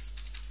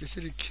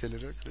 यसरी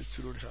खेलेर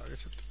चुरोट खाएको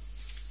छ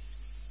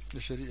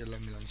यसरी यसलाई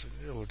मिलाउन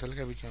सक्छ। यो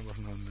होटलका बिचमा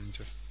बस्नु हुनुहुन्छ,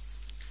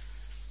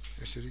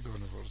 यसरी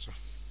गर्नुपर्छ।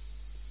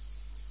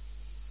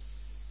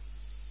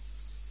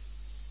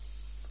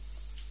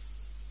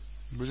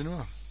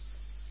 बुझ्नुभयो?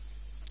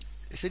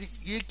 यसरी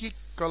एक एक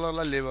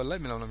कलरलाई लेभललाई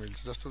मिलाउन मिल्छ।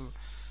 जस्तो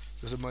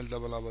मैले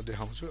तपाईँलाई अब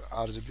देखाउँछु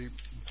आरजिबी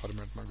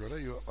फर्मेटमा गएर।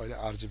 यो अहिले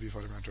आरजिबी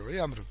फर्मेट हो है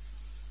हाम्रो,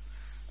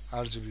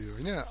 आरजिबी हो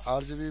होइन।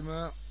 आरजिबीमा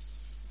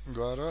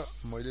गएर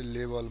मैले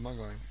लेभलमा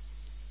गएँ।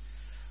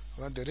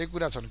 अब धेरै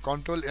कुरा छन्,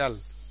 कन्ट्रोल एल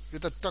यो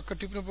त टक्क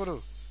टिप्नु पर्यो।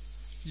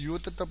 यो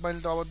त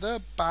तपाईँले त अब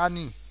त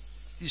पानी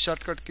यी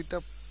सर्टकट कि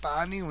त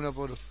पानी हुन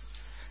पर्यो।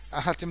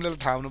 आँखा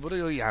तिमीलाई थाहा हुनु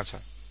पर्यो यो यहाँ छ,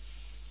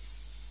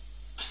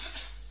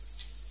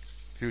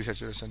 ह्यू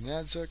सेचुरेसन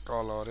यहाँ छ,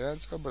 कलर यहाँ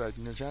छ,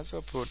 ब्राइटनेस यहाँ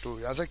छ,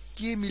 फोटो यहाँ छ।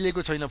 के मिलेको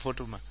छैन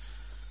फोटोमा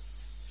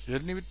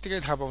हेर्ने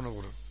बित्तिकै थाहा पाउनु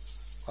पर्यो।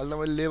 अहिले त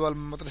मैले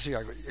लेभलमा मात्र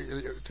सिकाएको,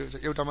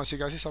 एउटामा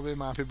सिकाएपछि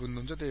सबैमा आफै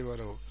बुझ्नुहुन्छ, त्यही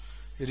भएर हो।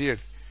 रेड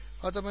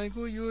अब तपाईँको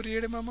यो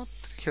रेडमा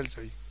मात्रै खेल्छ,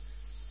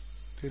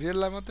 त्यो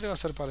रेडलाई मात्रै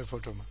असर पारे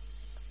फोटोमा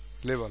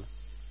लेभल।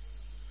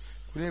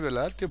 कुनै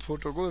बेला त्यो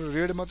फोटोको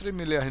रेड मात्रै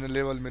मिले होइन,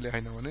 लेभल मिले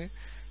होइन भने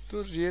त्यो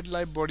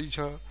रेडलाई बढी छ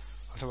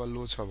अथवा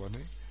लो छ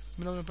भने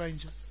मिलाउन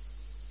पाइन्छ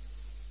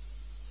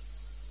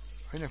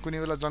होइन। कुनै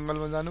बेला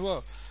जङ्गलमा जानुभयो,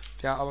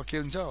 त्यहाँ अब के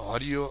हुन्छ,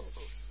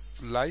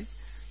 हरियोलाई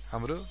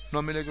हाम्रो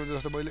नमिलेको हुन्छ।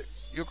 जस्तो मैले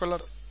यो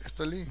कलर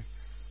यस्तो लिएँ,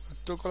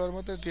 त्यो कलर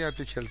मात्रै त्यहाँ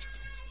त्यो खेल्छ,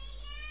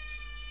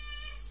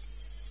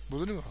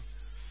 बुझ्नुभयो?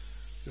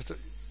 जस्तो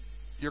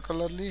यो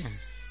कलर लिएँ,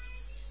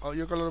 अब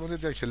यो कलर मात्रै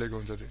त्यहाँ खेलेको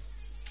हुन्छ,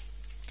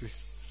 त्यो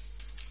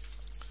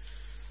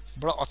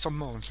बडा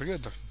अचम्म हुन्छ क्या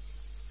त।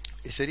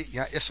 यसरी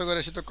यहाँ यसो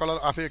गरेपछि त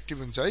कलर आफै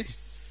एक्टिभ हुन्छ है।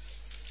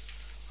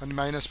 अनि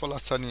माइनस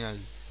प्लस छ नि यहाँ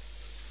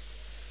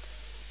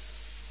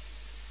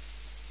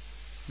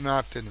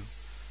नाट्दैन।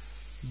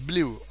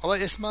 ब्लू अब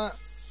यसमा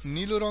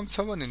निलो रङ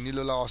छ भने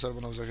निलोलाई असर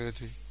बनाउँछ के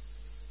थियो,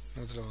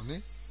 नत्र भने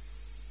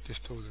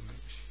त्यस्तो हुँदैन।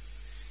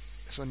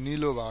 यसमा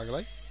निलो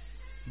भागलाई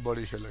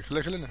बढी खेलेन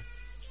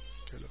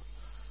खेलो।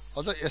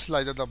 अझ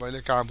यसलाई त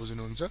तपाईँले कहाँ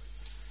बुझ्नुहुन्छ,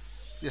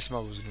 यसमा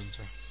बुझ्नुहुन्छ।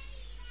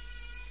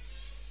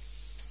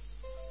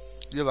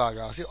 यो भाग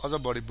आएपछि अझ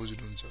बढी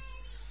बुझ्नुहुन्छ।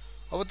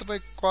 अब तपाई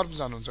कर्भ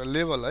जानुहुन्छ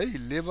लेभल है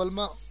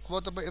लेभलमा अब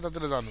तपाई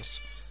यतातिर जानुस्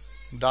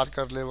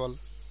डार्कर लेभल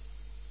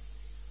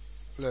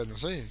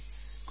हेर्नुस् है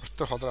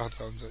कस्तो खतरा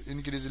खतरा हुन्छ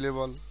इन्क्रिज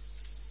लेभल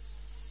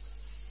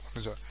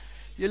हुन्छ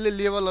यसले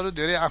लेभलहरु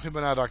धेरै आफै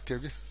बनाएर राख्थ्यो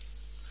कि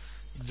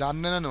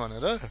जान्दैनन्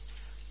भनेर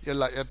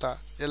यसलाई यता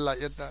यसलाई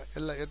यता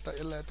यसलाई यता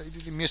यसलाई यता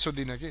यति मेसो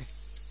दिन के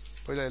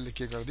पहिला यसले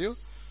के गर्दियो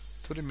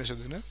थोरै मेसो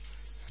दिन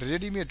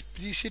रेडिमेड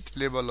प्रिसेट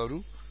लेभलहरु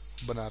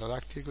बनाएर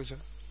राखिएको छ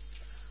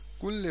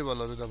कुन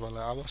लेभलहरु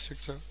तपाईलाई आवश्यक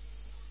छ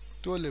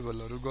त्यो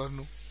लेभलहरु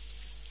गर्नु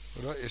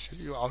र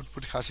यसरी यो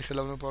आउटपुट खासै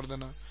खेलाउनु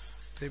पर्दैन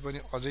त्यै पनि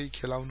अझै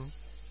खेलाउनु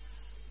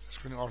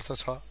यसको नि अर्थ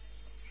छ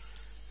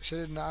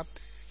यसरी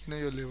नाप्दै किन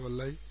यो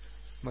लेभललाई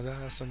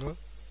मजासँग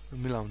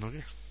मिलाउनु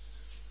के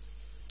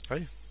है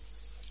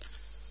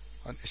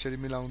अनि यसरी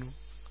मिलाउनु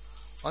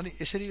अनि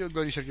यसरी यो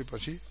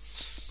गरिसकेपछि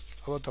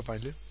अब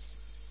तपाईले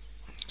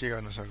के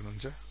गर्न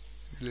सक्नुहुन्छ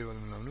लेभल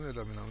मिलाउनु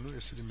यता मिलाउनु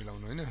यसरी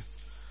मिलाउनु हैन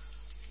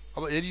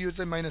अब यदि यो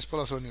चाहिँ माइनस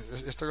प्लस हो नि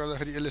यस्तो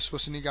गर्दाखेरि यसले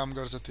सोच्ने काम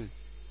गर्छ त्यही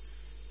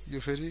यो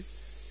फेरि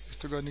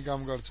यस्तो गर्ने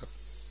काम गर्छ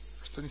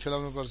यस्तो नि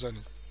खेलाउनु पर्छ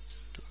नि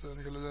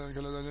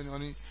खेलाउन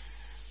अनि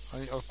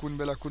अब कुन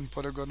बेला कुन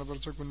प्रयोग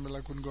गर्नुपर्छ कुन बेला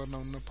कुन गर्न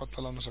हुन्न पत्ता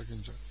लगाउन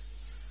सकिन्छ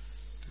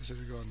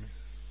त्यसरी गर्ने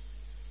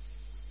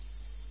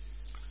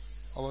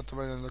अब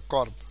तपाईले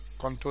कर्भ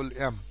कन्ट्रोल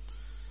एम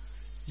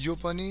यो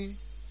पनि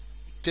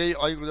त्यही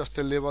अहिलेको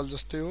जस्तै लेभल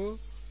जस्तै हो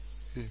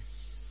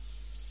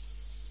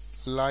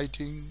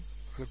लाइटिङ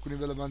कुनै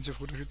बेला मान्छे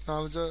फोटो खिच्न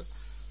आउँछ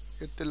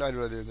यति लाइट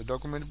बढाइदिन्छ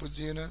डकुमेन्ट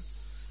बुझिएन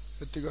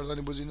यति गर्दा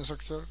नि बुझिन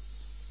सक्छ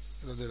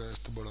यतातिर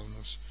यस्तो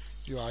बढाउनुहोस्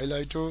यो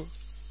हाइलाइट हो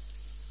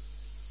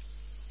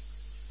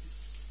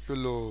यो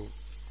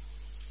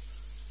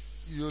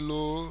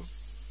लो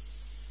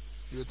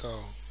यो त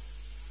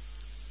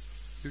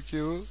यो के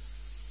हो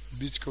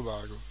बीचको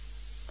भाग हो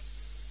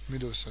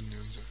मिडोसन नि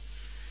हुन्छ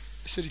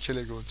यसरी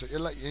खेलेको हुन्छ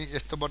यसलाई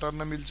यस्तो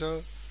बटर्न मिल्छ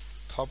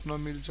थप्न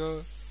मिल्छ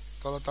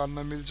तल तान्न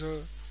मिल्छ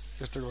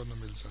यस्तो गर्न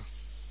मिल्छ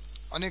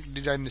अनेक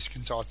डिजाइन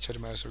निस्किन्छ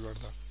अक्षरमा यसो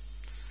गर्दा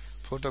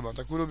फोटोमा त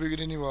कुरो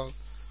बिग्रिने भयो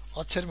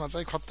अक्षरमा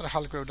चाहिँ खतरा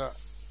खालको एउटा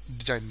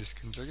डिजाइन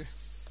निस्किन्छ के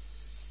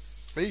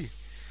है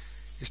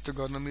यस्तो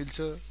गर्न मिल्छ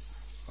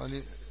अनि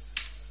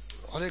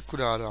हरेक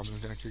कुराहरु हामीले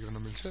त्यहाँ के गर्न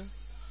मिल्छ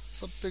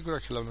सबै कुरा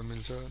खेलाउन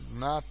मिल्छ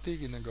नाते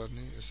किन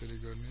गर्ने यसरी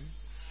गर्ने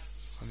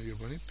अनि यो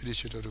पनि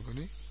प्रिसेटहरु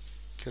पनि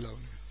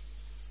खेलाउने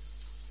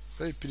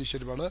है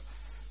प्रिसेटबाट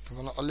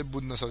तपाईलाई अलि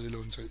बुझ्न सजिलो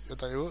हुन्छ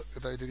यता यो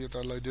यता यता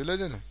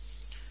लैदैन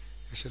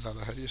यसरी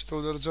राख्दाखेरि यस्तो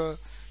हुँदो रहेछ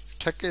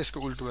ठ्याक्कै यसको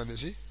उल्टो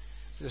भनेपछि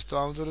यस्तो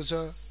आउँदो रहेछ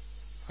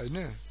हैन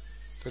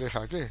त्यो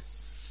रेखा के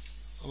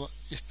अब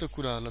यस्तो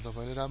कुराहरुलाई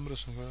तपाईले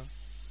राम्रोसँग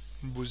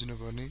बुझ्नु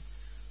पर्ने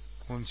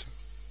हुन्छ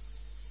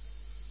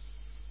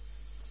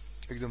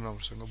एकदम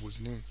राम्रोसँग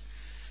बुझ्ने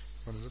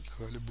भनेर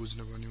तपाईले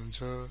बुझ्नु पर्ने हुन्छ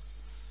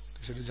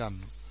त्यसरी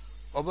जान्नु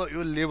अब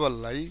यो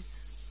लेभललाई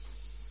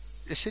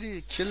यसरी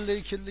खेल्दै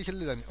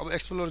जाने अब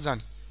एक्सप्लोर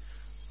जाने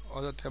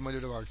अझ त्यहाँ मैले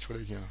एउटा भाग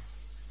छोडेँ यहाँ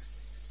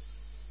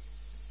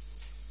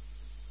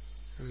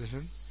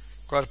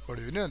कर्भ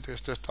पढ्यो हैन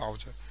त्यस्तो यस्तो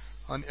आउँछ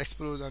अनि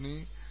एक्सप्लोर जाने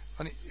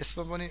अनि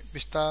यसमा पनि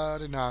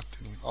बिस्तारै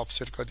नाप्ने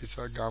अफसेट कति छ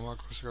गामा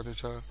कति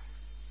छ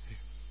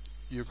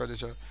यो कति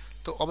छ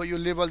त अब यो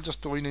लेभल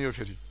जस्तो होइन यो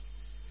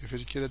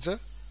फेरि के रहेछ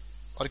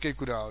अर्कै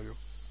कुरा हो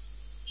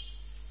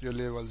यो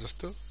लेभल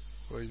जस्तो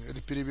होइन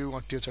यदि प्रिभ्यू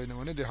अट्टियो छैन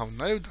भने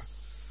देखाउन्न है त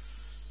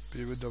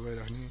प्रिभ्यू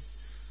दबाइराख्ने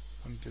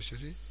अनि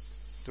त्यसरी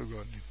त्यो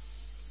गर्ने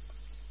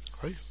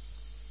है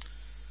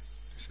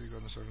त्यसरी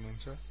गर्न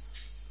सक्नुहुन्छ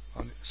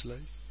अनि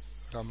यसलाई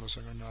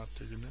राम्रोसँग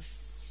नाप्दिकिन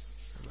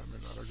यसलाई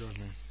मिलाएर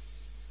गर्ने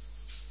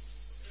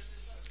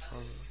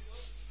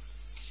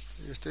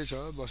यस्तै छ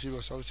बसी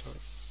बसाउ छ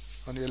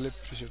अनि यसले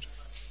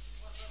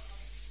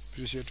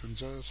प्रिसेट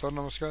हुन्छ सर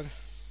नमस्कार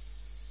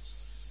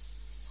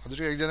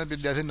हजुरको एकजना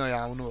विद्यार्थी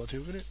नयाँ आउनु भएको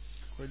थियो पनि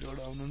कहिले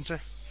एउटा आउनुहुन्छ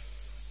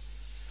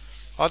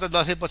त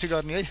दसैँ पछि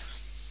गर्ने है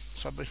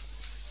सबै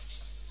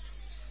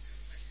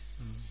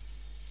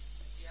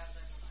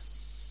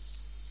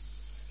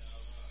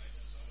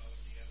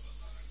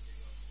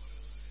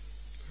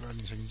गर्न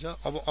सकिन्छ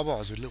अब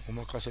हजुरले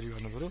होमवर्क कसरी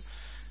गर्नु पर्यो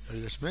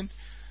एडजस्टमेन्ट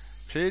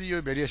फेरि यो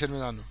भेरिएसनमा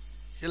जानु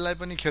यसलाई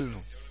पनि खेल्नु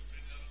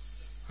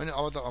हैन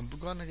अब त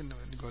गर्न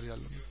किनभने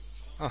गरिहाल्नु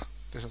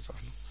त्यसो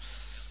चल्नु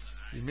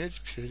इमेज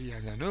फेरि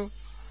यहाँ जानु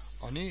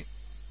अनि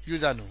यो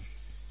जानु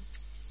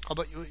अब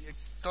यो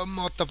एकदम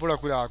महत्त्वपूर्ण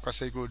कुरा हो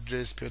कसैको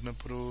ड्रेस फेर्नु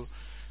पर्यो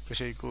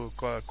कसैको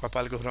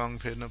कपालको रङ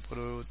फेर्नु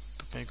पर्यो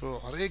तपाईको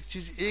हरेक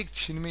चीज एक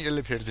छिनमै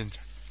यसले फेर्दिन्छ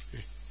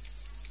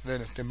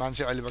हैन त्यो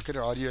मान्छे अहिले भर्खर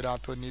हरियो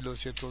रातो नीलो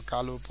सेतो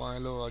कालो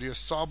पहेँलो हरियो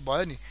सब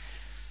भयो नि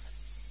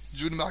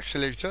जुन भाग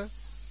सेलेक्ट छ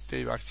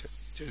त्यही भाग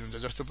चेन्ज हुन्छ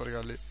जस्तो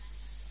प्रकारले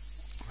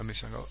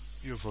हामीसँग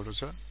यो फोटो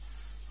छ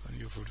अनि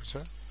यो फोटो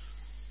छ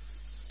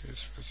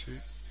त्यसपछि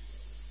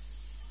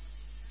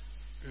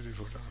यो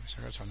फोटो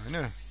हामीसँग छन् हैन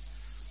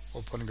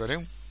ओपन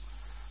गर्यौं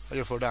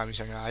यो फोटो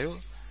हामीसँग आयो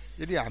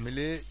यदि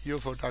हामीले यो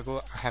फोटोको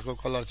आँखाको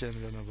कलर चेन्ज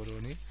गर्न पर्यो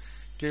भने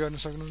के गर्न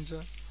सक्नुहुन्छ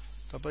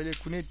तपाईले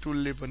कुनै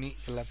टुलले पनि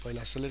यसलाई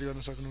पहिला सिलेक्ट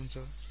गर्न सक्नुहुन्छ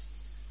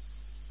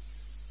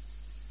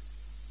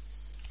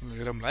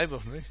हेरौँ है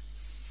बस्नु है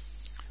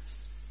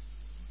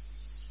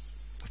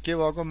के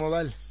भएको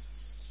मोबाइल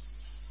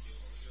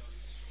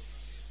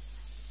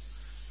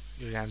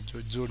यो यहाँ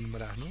जोड्नुमा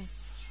राख्नु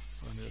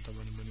अनि यता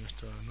पनि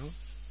यस्तो गर्नु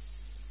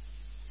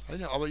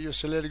हैन अब यो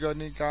सिलेक्ट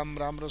गर्ने काम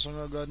राम्रोसँग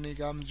गर्ने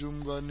काम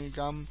जुम गर्ने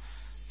काम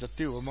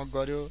जति होमवर्क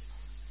गर्यो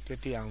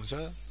त्यति आउँछ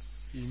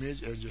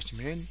image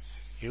adjustment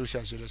hue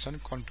saturation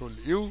control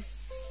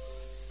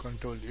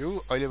you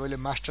अहिले मैले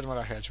मास्टरमा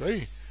राखेको छु है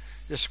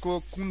यसको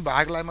कुन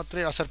भागलाई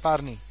मात्रै असर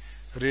पार्ने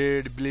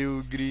रेड ब्लू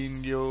ग्रीन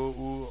यो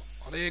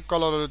हरेक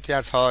कलरहरु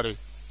त्यहाँ छ अरे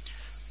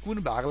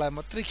कुन भागलाई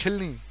मात्रै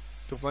खेल्ने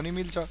त्यो पनि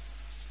मिल्छ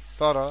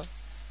तर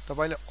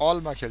तपाईले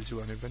अलमा खेल्छु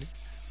भने पनि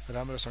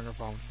राम्रोसँग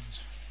पाउनुहुन्छ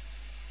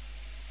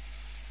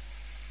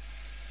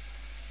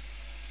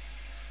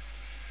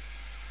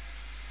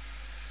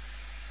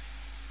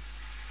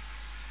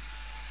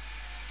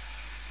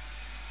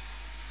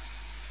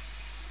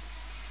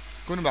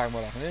कुन भागमा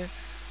राख्ने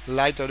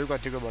लाइटहरु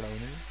कतिको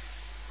बढाउने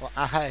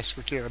आँखा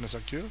यसको के गर्न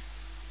सकियो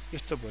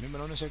यस्तो पनि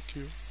बनाउन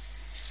सकियो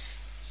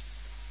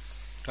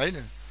हैन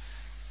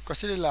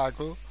कसरी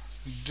लागेको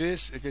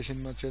ड्रेस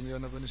एकैछिनमा चेन्ज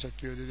गर्न पनि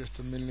सकियो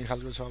त्यस्तो मिल्ने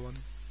खालको छ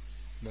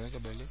भने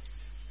तपाईले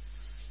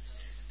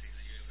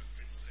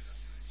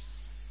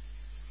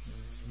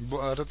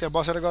र त्यहाँ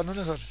बसेर गर्नु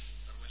न सर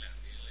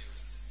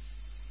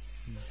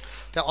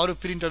त्यहाँ अरु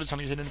प्रिन्टहरु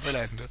छन् कि छैनन् पहिला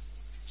हेर्नु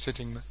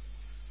सेटिङमा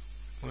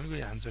उनको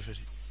हान्छ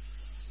फेरि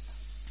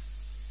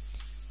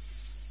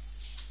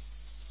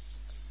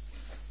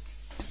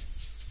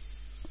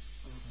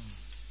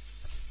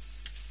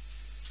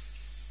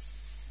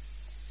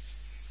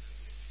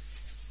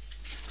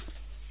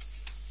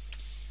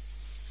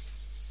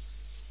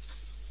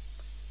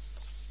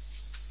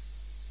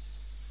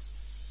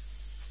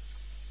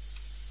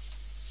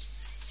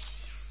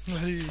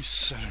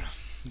सर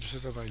जस्तो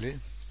तपाईले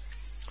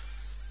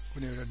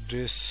कुनै एउटा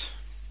ड्रेस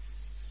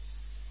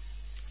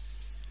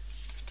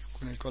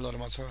कुनै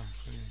कलरमा छ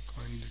कुनै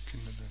कोइन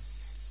देखिन्न त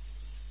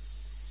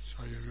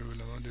चाहिएको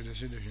बेलामा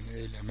ड्रेसै देखिने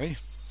यही ल्याम है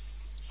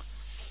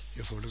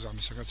यो फोटो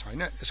हामीसँग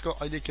छैन यसको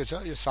अहिले के छ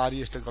यो साडी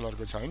यस्तो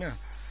कलरको छ हैन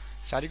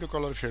साडीको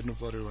कलर फेर्नु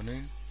पर्यो भने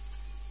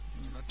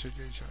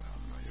ठिकै छ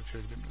यो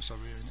फेर्दिनु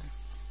सबै हैन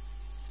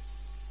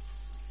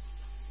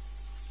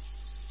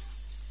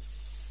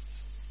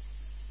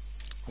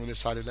मैले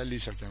साडीलाई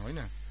लिइसक्यौं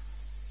हैन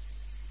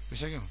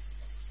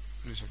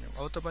लिइसक्यौं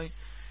अब तपाई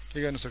के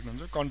गर्न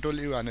सक्नुहुन्छ कन्ट्रोल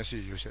यु हानेसी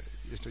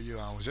यस्तो यो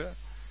आउँछ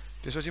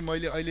त्यसपछि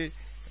मैले अहिले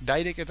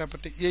डाइरेक्ट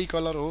यतापट्टि यही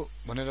कलर हो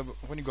भनेर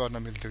पनि गर्न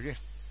मिल्थ्यो के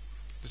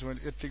त्यसो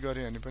मैले यति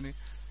गरे भने पनि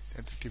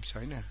यति टिप्स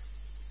हैन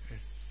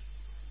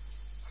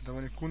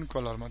तपाईले कुन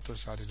कलरमा त्यो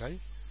साडीलाई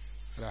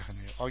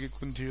राख्ने अघि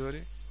कुन थियो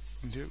रे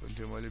कुन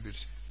थियो मैले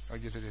बिर्से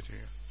अघि चाहिँ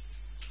थियो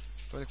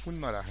तपाईले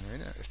कुनमा राख्ने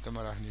हैन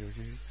यस्तोमा राख्ने हो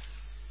कि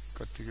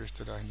कतिको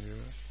यस्तो राख्ने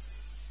हो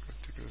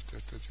कतिको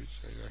यस्तो चीज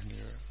चाहिँ राख्ने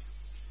हो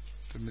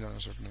त्यो मिलाउन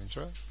सक्नुहुन्छ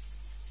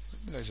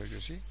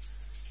मिलाइसकेपछि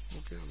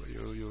ओके अब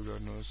यो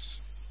गर्नुहोस्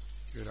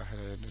यो राखेर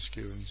हेर्नुहोस्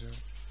के हुन्छ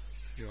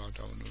यो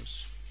हटाउनुहोस्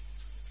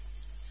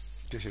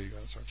त्यसरी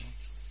गर्न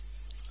सक्नुहुन्छ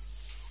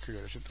ओके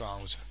गरेपछि त्यो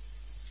आउँछ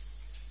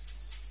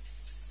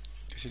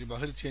त्यसरी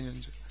बसेर चेन्ज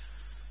हुन्छ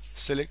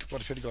सेलेक्ट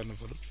पर्फेक्ट गर्नु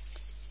पर्यो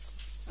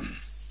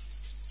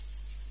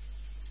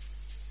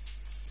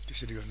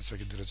त्यसरी गर्न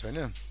सकिँदो रहेछ हैन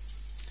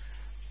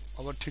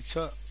अब ठीक छ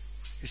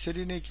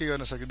यसरी नै के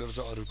गर्न सकिँदो रहेछ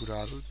अरु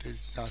कुराहरु त्यही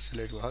जहाँ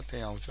सिलेक्ट भयो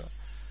त्यही आउँछ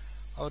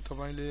अब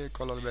तपाईले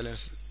कलर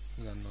ब्यालेन्स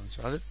जान्नुहुन्छ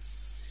हजुर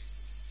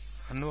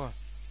हान्नु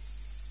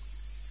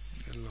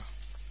ल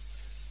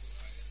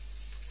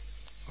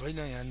होइन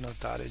यहाँ न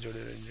तारै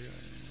जोडेर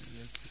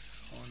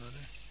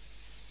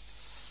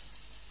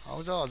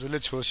आउँछ हजुरले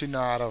छोसी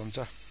नआएर हुन्छ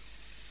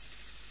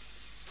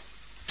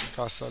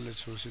कासले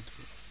छोसी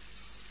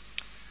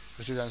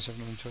त्यसरी जान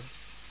सक्नुहुन्छ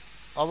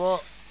अब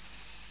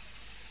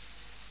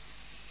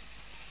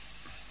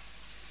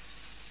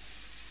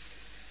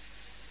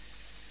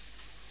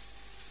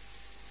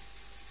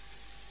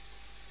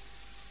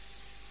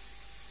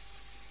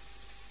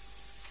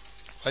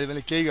अहिले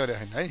मैले केही गरे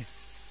हैन है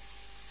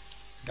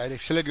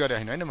डाइरेक्ट सिलेक्ट गरे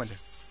हैन मैले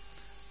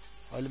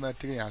अहिले म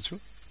यतिकै यहाँ छु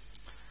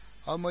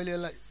अब मैले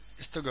यसलाई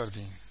यस्तो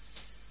गर्दिए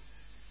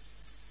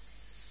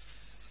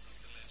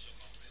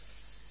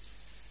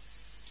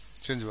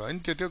चेन्ज भयो नि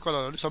त्यो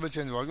कलरहरु सबै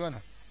चेन्ज भयो कि हैन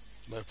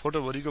भयो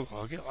फोटो भरिको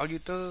भयो कि अघि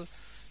त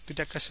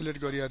दुईटा सिलेक्ट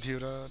गरिया थियो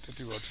र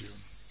त्यति भयो थियो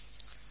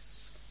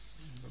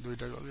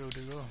दुईटा गयो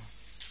एउटै गयो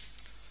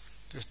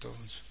त्यस्तो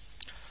हुन्छ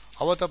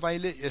अब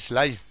तपाईले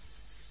यसलाई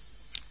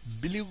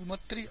ब्लू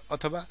मात्रै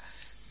अथवा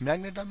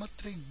म्याग्नेटमा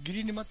मात्रै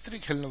ग्रीन मात्रै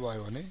खेल्नु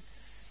भयो भने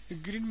यो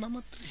ग्रीनमा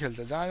मात्रै खेल्छ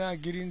जहाँ जहाँ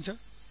ग्रीन छ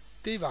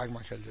त्यही भागमा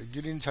खेल्छ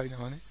ग्रीन छैन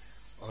भने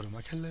अरुमा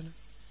खेल्दैन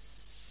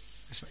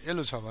यसमा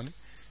येलो छ भने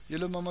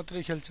येलोमा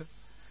मात्रै खेल्छ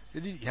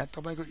यदि यहाँ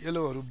तपाईको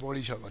येलोहरु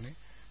बढी छ भने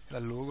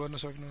यसलाई लो गर्न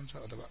सक्नुहुन्छ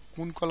अथवा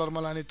कुन कलरमा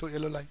लाने त्यो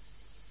येलोलाई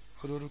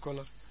अरु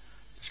कलर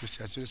त्यसको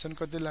स्याचुरेसन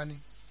कति लाने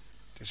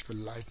त्यसको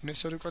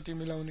लाइटनेसहरु कति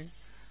मिलाउने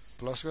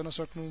प्लस गर्न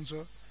सक्नुहुन्छ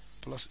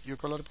प्लस यो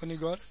कलर पनि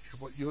गर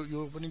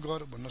यो पनि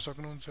गर भन्न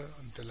सक्नुहुन्छ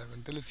अनि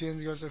त्यसले चेन्ज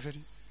गर्छ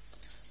फेरि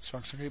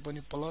सँगसँगै पनि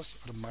प्लस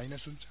र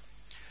माइनस हुन्छ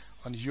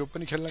अनि यो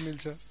पनि खेल्न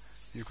मिल्छ,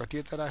 यो कति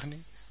यता राख्ने,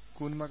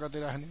 कुनमा कति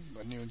राख्ने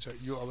भन्ने हुन्छ।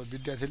 यो अब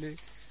विद्यार्थीले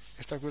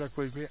यस्ता कुरा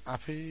कोही कोही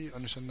आफै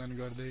अनुसन्धान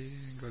गर्दै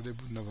गर्दै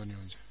बुझ्नुपर्ने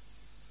हुन्छ।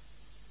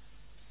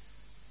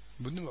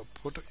 बुझ्नुभयो?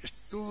 फोटो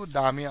यस्तो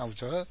दामी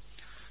आउँछ,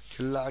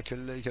 खेल्दा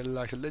खेल्दै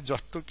खेल्दा खेल्दै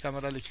जस्तो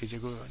क्यामेराले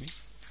खिचेको अनि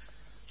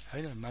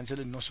हैन,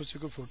 मान्छेले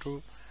नसोचेको फोटो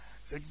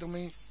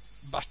एकदमै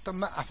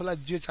वास्तवमा आफूलाई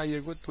जे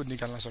चाहिएको त्यो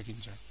निकाल्न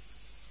सकिन्छ।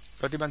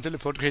 कति मान्छेले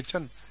फोटो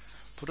खिच्छन्,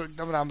 फोटो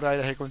एकदम राम्रो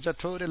आइरहेको हुन्छ,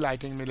 थोरै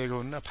लाइटिङ मिलेको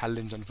हुन्न,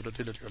 फालिदिन्छन्, फोटो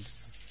डिलिट गरिदिन्छन्।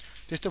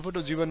 त्यस्तो फोटो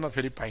जीवनमा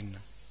फेरि पाइन्न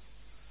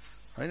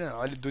हैन।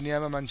 अहिले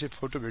दुनियाँमा मान्छे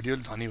फोटो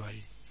भिडियोले धनी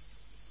भए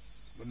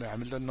भन्ने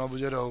हामीले त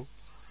नबुझेर हो,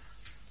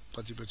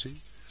 पछि पछि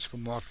यसको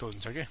महत्त्व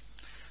हुन्छ के।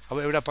 अब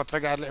एउटा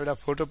पत्रकारले एउटा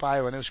फोटो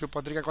पायो भने उसको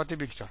पत्रिका कति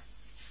बिक्छ?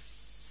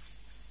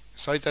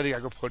 सही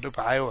तरिकाको फोटो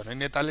पायो भने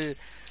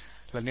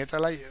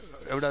नेतालाई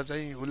एउटा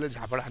चाहिँ उसले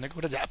झापड हानेको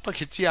फोटो झ्याप्प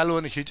खिचिहाल्यो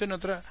भने खिच्यो,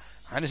 नत्र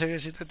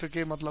हानिसकेपछि त त्यो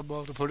के मतलब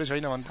भयो? फोटो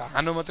छैन भने त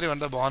हानु मात्रै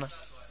भन्दा भएन,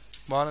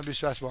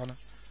 विश्वास भएन।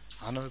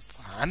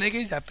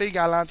 हानेकै झ्याप्पै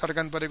गाला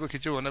चर्कान परेको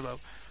खिच्यो भने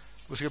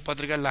उसको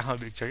पत्रिका लाखमा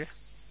बिक्छ क्या।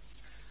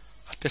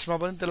 त्यसमा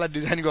पनि त्यसलाई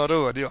डिजाइन गऱ्यो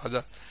भने, अझ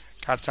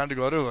काटछाँट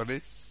गऱ्यो भने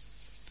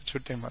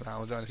छुट्टै मजा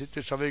आउँछ। भनेपछि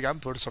त्यो सबै काम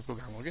फोटोसपको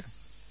काम हो क्या।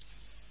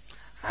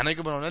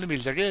 हानेको बनाउन नि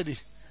मिल्छ क्या, यदि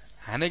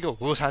हानेको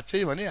हो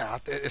साँच्चै भने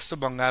हात यसो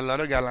बङ्गाल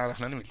र गाला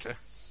राख्न नि मिल्छ।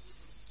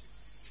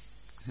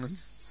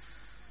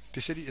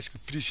 त्यसरी यसको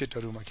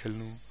प्रिसेटहरूमा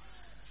खेल्नु,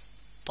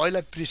 पहिला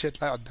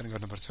प्रिसेटलाई अध्ययन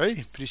गर्नुपर्छ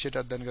है। प्रिसेट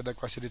अध्ययन गर्दा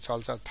कसरी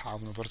चल्छ थाहा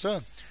हुनुपर्छ।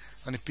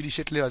 अनि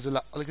प्रिसेटले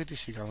हजुरलाई अलिकति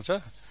सिकाउँछ।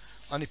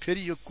 अनि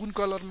फेरि यो कुन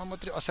कलरमा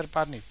मात्रै असर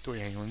पार्ने त्यो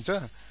यहीँ हुन्छ।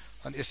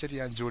 अनि यसरी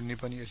यहाँ जोड्ने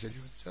पनि यसरी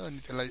हुन्छ। अनि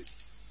त्यसलाई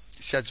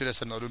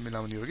स्याचुरेसनहरू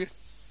मिलाउने हो कि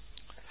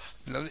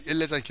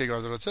यसले चाहिँ के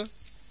गर्दो रहेछ,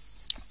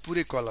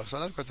 पुरै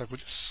कलर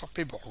कचाकुच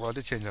सबै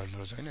भगवतै चेन्ज गर्दो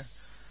रहेछ होइन।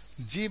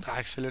 जे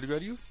भाग सेलेक्ट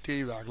गरियो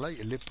त्यही भागलाई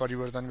यसले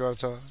परिवर्तन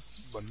गर्छ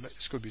भनेर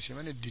यसको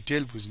विषयमा नि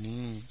डिटेल बुझ्ने,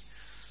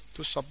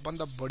 त्यो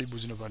सबभन्दा बढी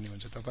बुझ्नुपर्ने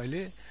हुन्छ।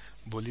 तपाईँले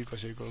भोलि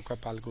कसैको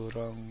कपालको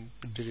रङ,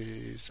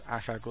 ड्रेस,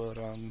 आँखाको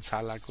रङ,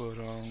 छालाको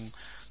रङ,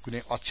 कुनै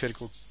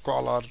अक्षरको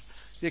कलर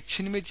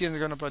एकछिनमै चेन्ज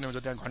गर्नुपर्ने हुन्छ।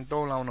 त्यहाँ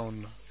घन्टौँ लाउन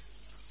हुन्न,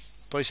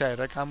 पैसा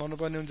हेरेर काम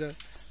गर्नुपर्ने हुन्छ।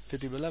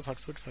 त्यति बेला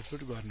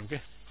फटफुट गर्नु के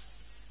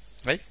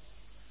है।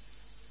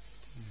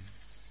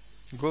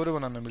 गोरु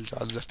बनाउन मिल्छ।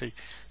 हजुर जस्तै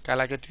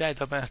कालाकेटी आए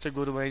तपाईँ जस्तै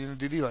गोरु बनाइदिनु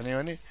दिदी भन्यो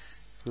भने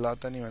ल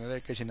त नि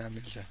भनेर एकैछिनमा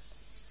मिल्छ।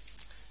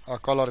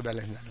 कलर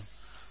ब्यालेन्स जानु,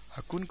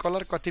 कुन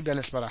कलर कति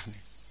ब्यालेन्समा राख्ने,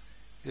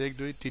 1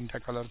 2 3टा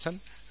कलर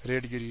छन्,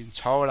 रेड ग्रिन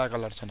 6वटा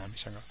कलर छन्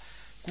हामीसँग।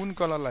 कुन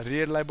कलरलाई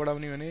रेडलाई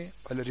बढाउने भने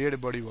अहिले रेड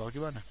बढी भयो कि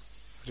भन,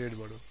 रेड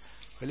बढ्यो,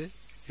 अहिले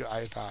यो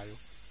आयो त आयो।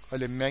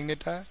 अहिले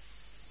म्याग्नेटा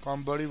कम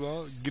बढी भयो,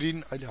 ग्रिन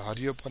अहिले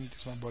हरियोपन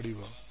त्यसमा बढी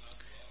भयो,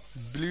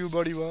 ब्लू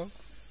बढी भयो,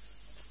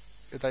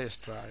 यता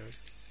यस्तो आयो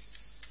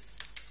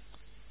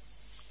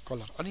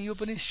कलर। अनि यो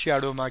पनि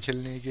स्याडोमा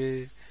खेल्ने के,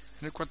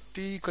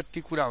 कति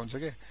कुरा हुन्छ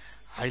के।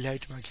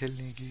 हाइलाइटमा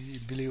खेल्ने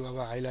कि ब्लू अब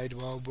हाइलाइट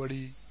भयो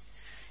बढी।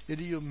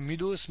 यदि यो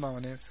मिडोसमा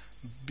भने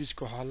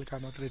बिचको हल्का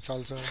मात्रै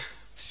चल्छ,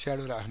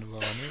 स्याडो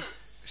राख्नुभयो भने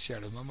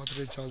स्याडोमा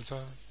मात्रै चल्छ,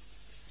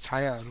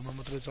 छायाहरूमा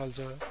मात्रै चल्छ।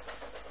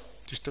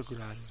 त्यस्तो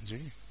कुराहरू हुन्छ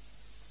कि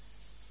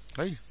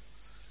है।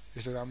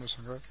 यसो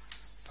राम्रोसँग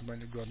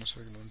तपाईँले गर्न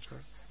सक्नुहुन्छ।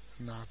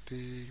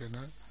 नापिकन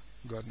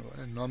गर्नु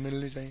भने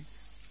नमिल्ने चाहिँ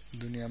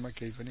दुनियाँमा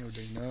केही पनि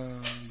हुँदैन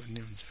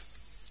भन्ने हुन्छ।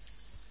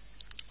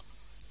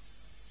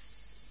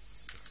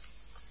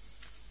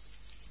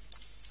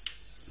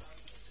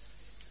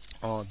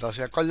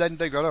 दसैँ कल्याण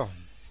त गर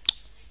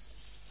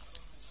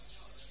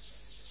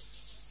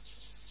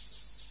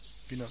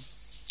किन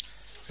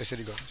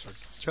यसरी गर्न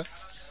सक्नुहुन्छ।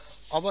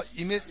 अब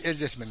इमेज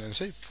एडजस्टमेन्ट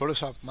हेर्नुहोस् है।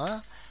 फोटोसपमा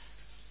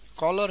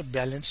कलर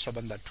ब्यालेन्स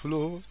सबभन्दा ठुलो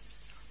हो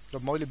र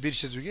मैले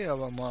बिर्सेछु कि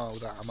अब म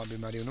उता आमा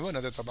बिमारी हुनुभयो न,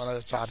 त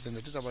तपाईँलाई 4 दिन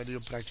जति तपाईँले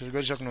यो प्र्याक्टिस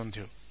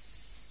गरिसक्नुहुन्थ्यो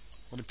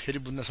अनि फेरि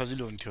बुझ्न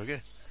सजिलो हुन्थ्यो क्या।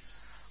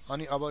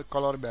 अनि अब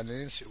कलर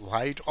ब्यालेन्स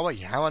व्हाइट, अब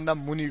यहाँभन्दा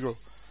मुनिको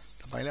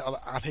तपाईँले अब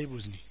आफै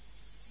बुझ्ने।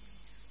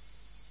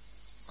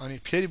 अनि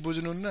फेरि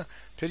बुझ्नुहुन्न,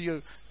 फेरि यो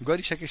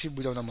गरिसकेपछि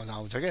बुझाउन मजा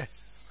आउँछ क्या।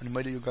 अनि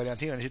मैले यो गरेको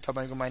थिएँ भनेपछि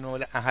तपाईँको माइन्डमा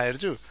मैले आँखा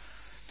हेर्छु,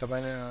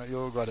 तपाईँले यो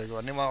गरेको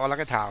भने मलाई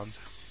अलग्गै थाहा हुन्छ।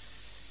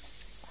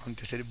 अनि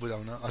त्यसरी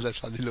बुझाउन अझ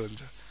सजिलो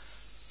हुन्छ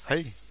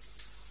है।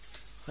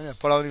 होइन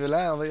पढाउने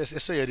बेला अब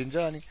यसो हेरिन्छ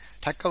अनि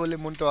ठ्याक्क उसले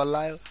मुन्टो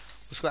हल्लायो,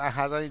 उसको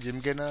आँखा चाहिँ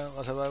झिम्केन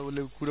अथवा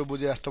उसले कुरो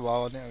बुझे जस्तो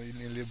भयो भने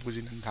यिनीहरूले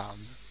बुझिन नि थाहा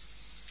हुन्छ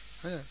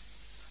होइन।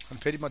 अनि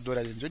फेरि म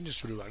दोहोऱ्याइदिन्छु नि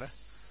सुरुबाट।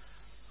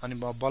 अनि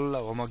म बल्ल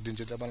होमवर्क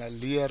दिन्छु तपाईँलाई,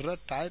 लिएर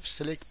टाइप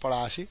सेलेक्ट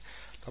पढाएपछि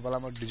तपाईँलाई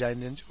म डिजाइन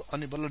दिन्छु।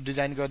 अनि बल्ल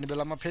डिजाइन गर्ने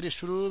बेलामा फेरि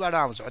सुरुबाट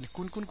आउँछ। अनि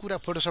कुन कुन कुरा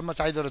फोटोसपमा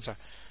चाहिँदो रहेछ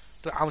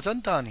त्यो आउँछ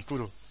नि त। अनि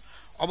कुरो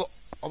अब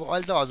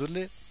अहिले त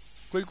हजुरले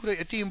कोही कुरो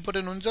यति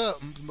इम्पोर्टेन्ट हुन्छ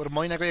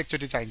महिनाको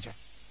एकचोटि चाहिन्छ,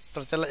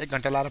 तर त्यसलाई 1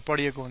 घन्टा लाएर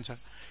पढिएको हुन्छ।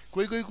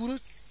 कोही कुरो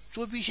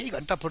 24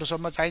 घन्टा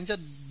फोटोसपमा चाहिन्छ,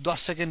 10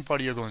 सेकेन्ड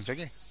पढिएको हुन्छ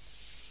कि।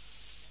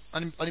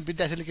 अनि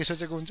विद्यार्थीले के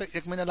सोचेको हुन्छ,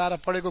 1 महिना लाएर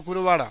पढेको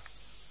कुरोबाट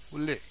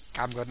उसले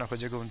काम गर्न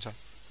खोजेको हुन्छ,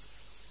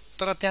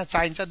 तर त्यहाँ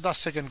चाहिन्छ 10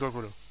 सेकेन्डको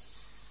कुरो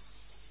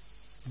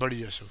बढी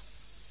जसो।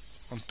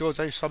 अनि त्यो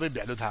चाहिँ सबै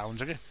भ्यालु थाहा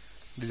हुन्छ कि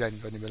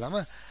डिजाइन गर्ने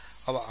बेलामा।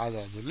 अब आज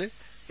हजुरले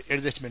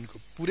एडजस्टमेन्टको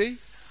पुरै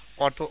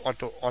अटो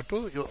अटो अटो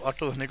यो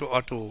अटो भनेको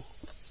अटो हो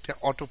त्यहाँ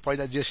अटो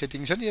पहिला जे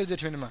सेटिङ छ नि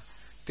एडजस्टमेन्टमा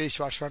त्यही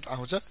सर्ट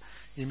आउँछ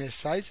image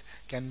size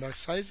canvas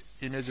size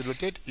image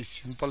rotate यी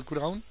सिम्पल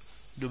कुरा हुन्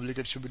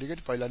डुप्लिकेट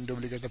पहिला नि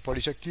डुप्लिकेट त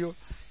पढिसकियो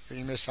यो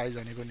इमेज साइज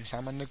भनेको नि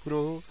सामान्य कुरो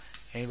हो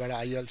यहीँबाट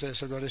आइहाल्छ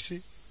यसो गरेपछि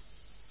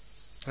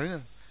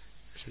होइन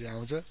यसरी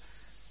आउँछ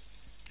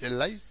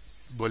यसलाई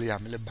भोलि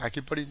हामीले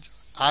बाँकी पढिन्छ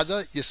आज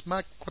यसमा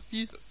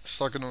कति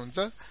सक्नुहुन्छ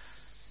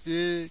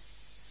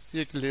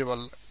एक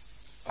लेभल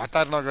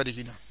हतार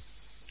नगरिकन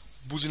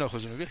बुझ्न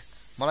खोज्नु के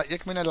मलाई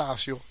 1 महिना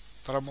लाग्यो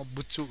तर म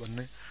बुझ्छु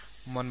भन्ने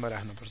मनमा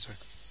राख्नुपर्छ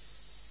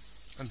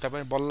अनि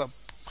तपाईँ बल्ल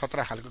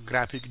खतरा खालको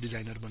ग्राफिक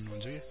डिजाइनर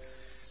बन्नुहुन्छ कि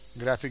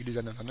ग्राफिक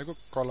डिजाइनर भनेको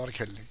कलर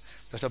खेल्ने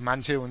जस्तो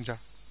मान्छे हुन्छ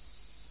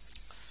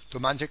त्यो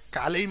मान्छे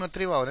कालै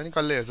मात्रै भयो भने नि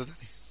कसले हेर्छ त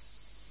नि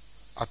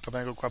अब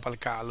तपाईँको कपाल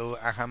कालो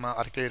आँखामा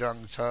अर्कै रङ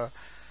छ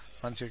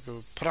मान्छेको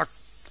फरक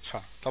छ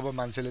तब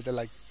मान्छेले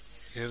त्यसलाई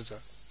हेर्छ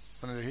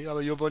भनेदेखि अब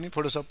यो पनि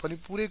फोटोसप पनि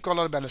पुरै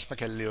कलर ब्यालेन्समा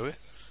खेल्ने हो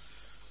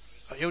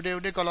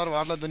एउटै कलर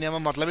भएर दुनियाँमा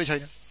मतलबै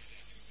छैन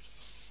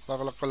अलग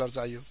अलग कलर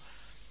चाहियो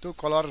त्यो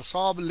कलर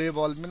सब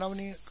लेभल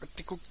मिलाउने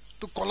कतिको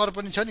त्यो कलर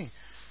पनि छ नि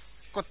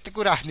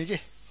कतिको राख्ने के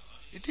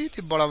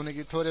यति बढाउने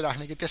कि थोरै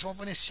राख्ने कि त्यसमा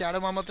पनि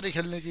स्याडोमा मात्रै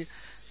खेल्ने कि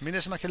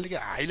मिनेसमा खेल्ने कि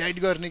हाइलाइट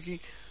गर्ने कि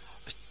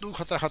यस्तो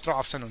खतरा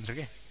अप्सन हुन्छ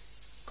कि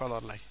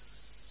कलरलाई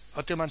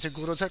त्यो मान्छे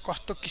गोरो छ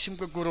कस्तो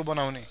किसिमको गोरो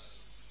बनाउने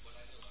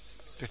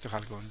त्यस्तो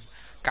खालको हुन्छ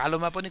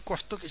कालोमा पनि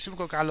कस्तो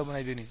किसिमको कालो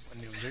बनाइदिने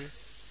भन्ने हुन्छ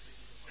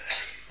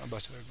कि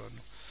बसेर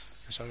गर्नु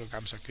सबै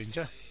काम सकिन्छ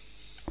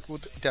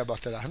त्यहाँ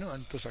बसेर राख्नु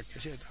अनि त्यो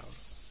सकिएपछि यता आउनु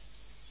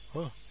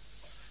हो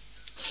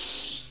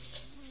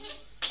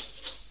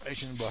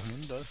एकछिन बस्नु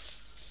नि त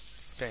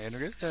त्यहाँ हेर्नु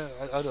कि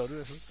अरूहरू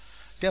यसो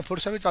त्यहाँ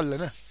फोटो सबै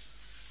चल्दैन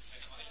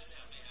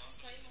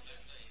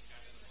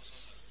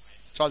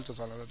चल्छ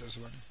चलाउँदा त्यसो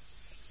भने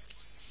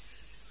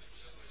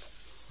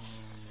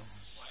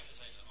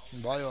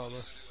भयो अब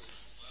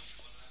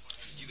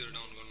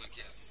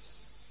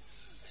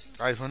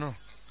आइफोन हो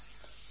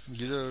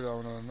गिजर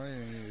आउनमै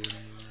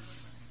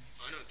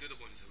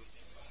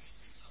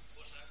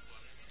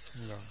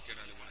ल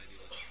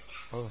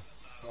हो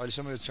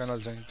अहिलेसम्म यो च्यानल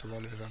चाहिँ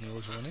तपाईँले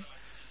हेर्नुहोस् भने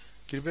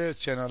कृपया यो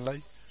च्यानललाई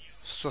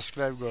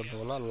सब्सक्राइब गर्नु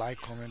होला लाइक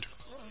कमेन्ट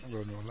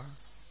गर्नु होला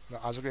र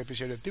आजको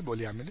एपिसोड यति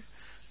भोलि हामीले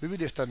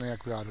विविध यस्ता नयाँ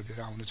कुराहरू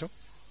लिएर आउनेछौँ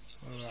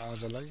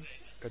आजलाई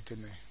यति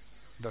नै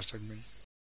दर्शकबिन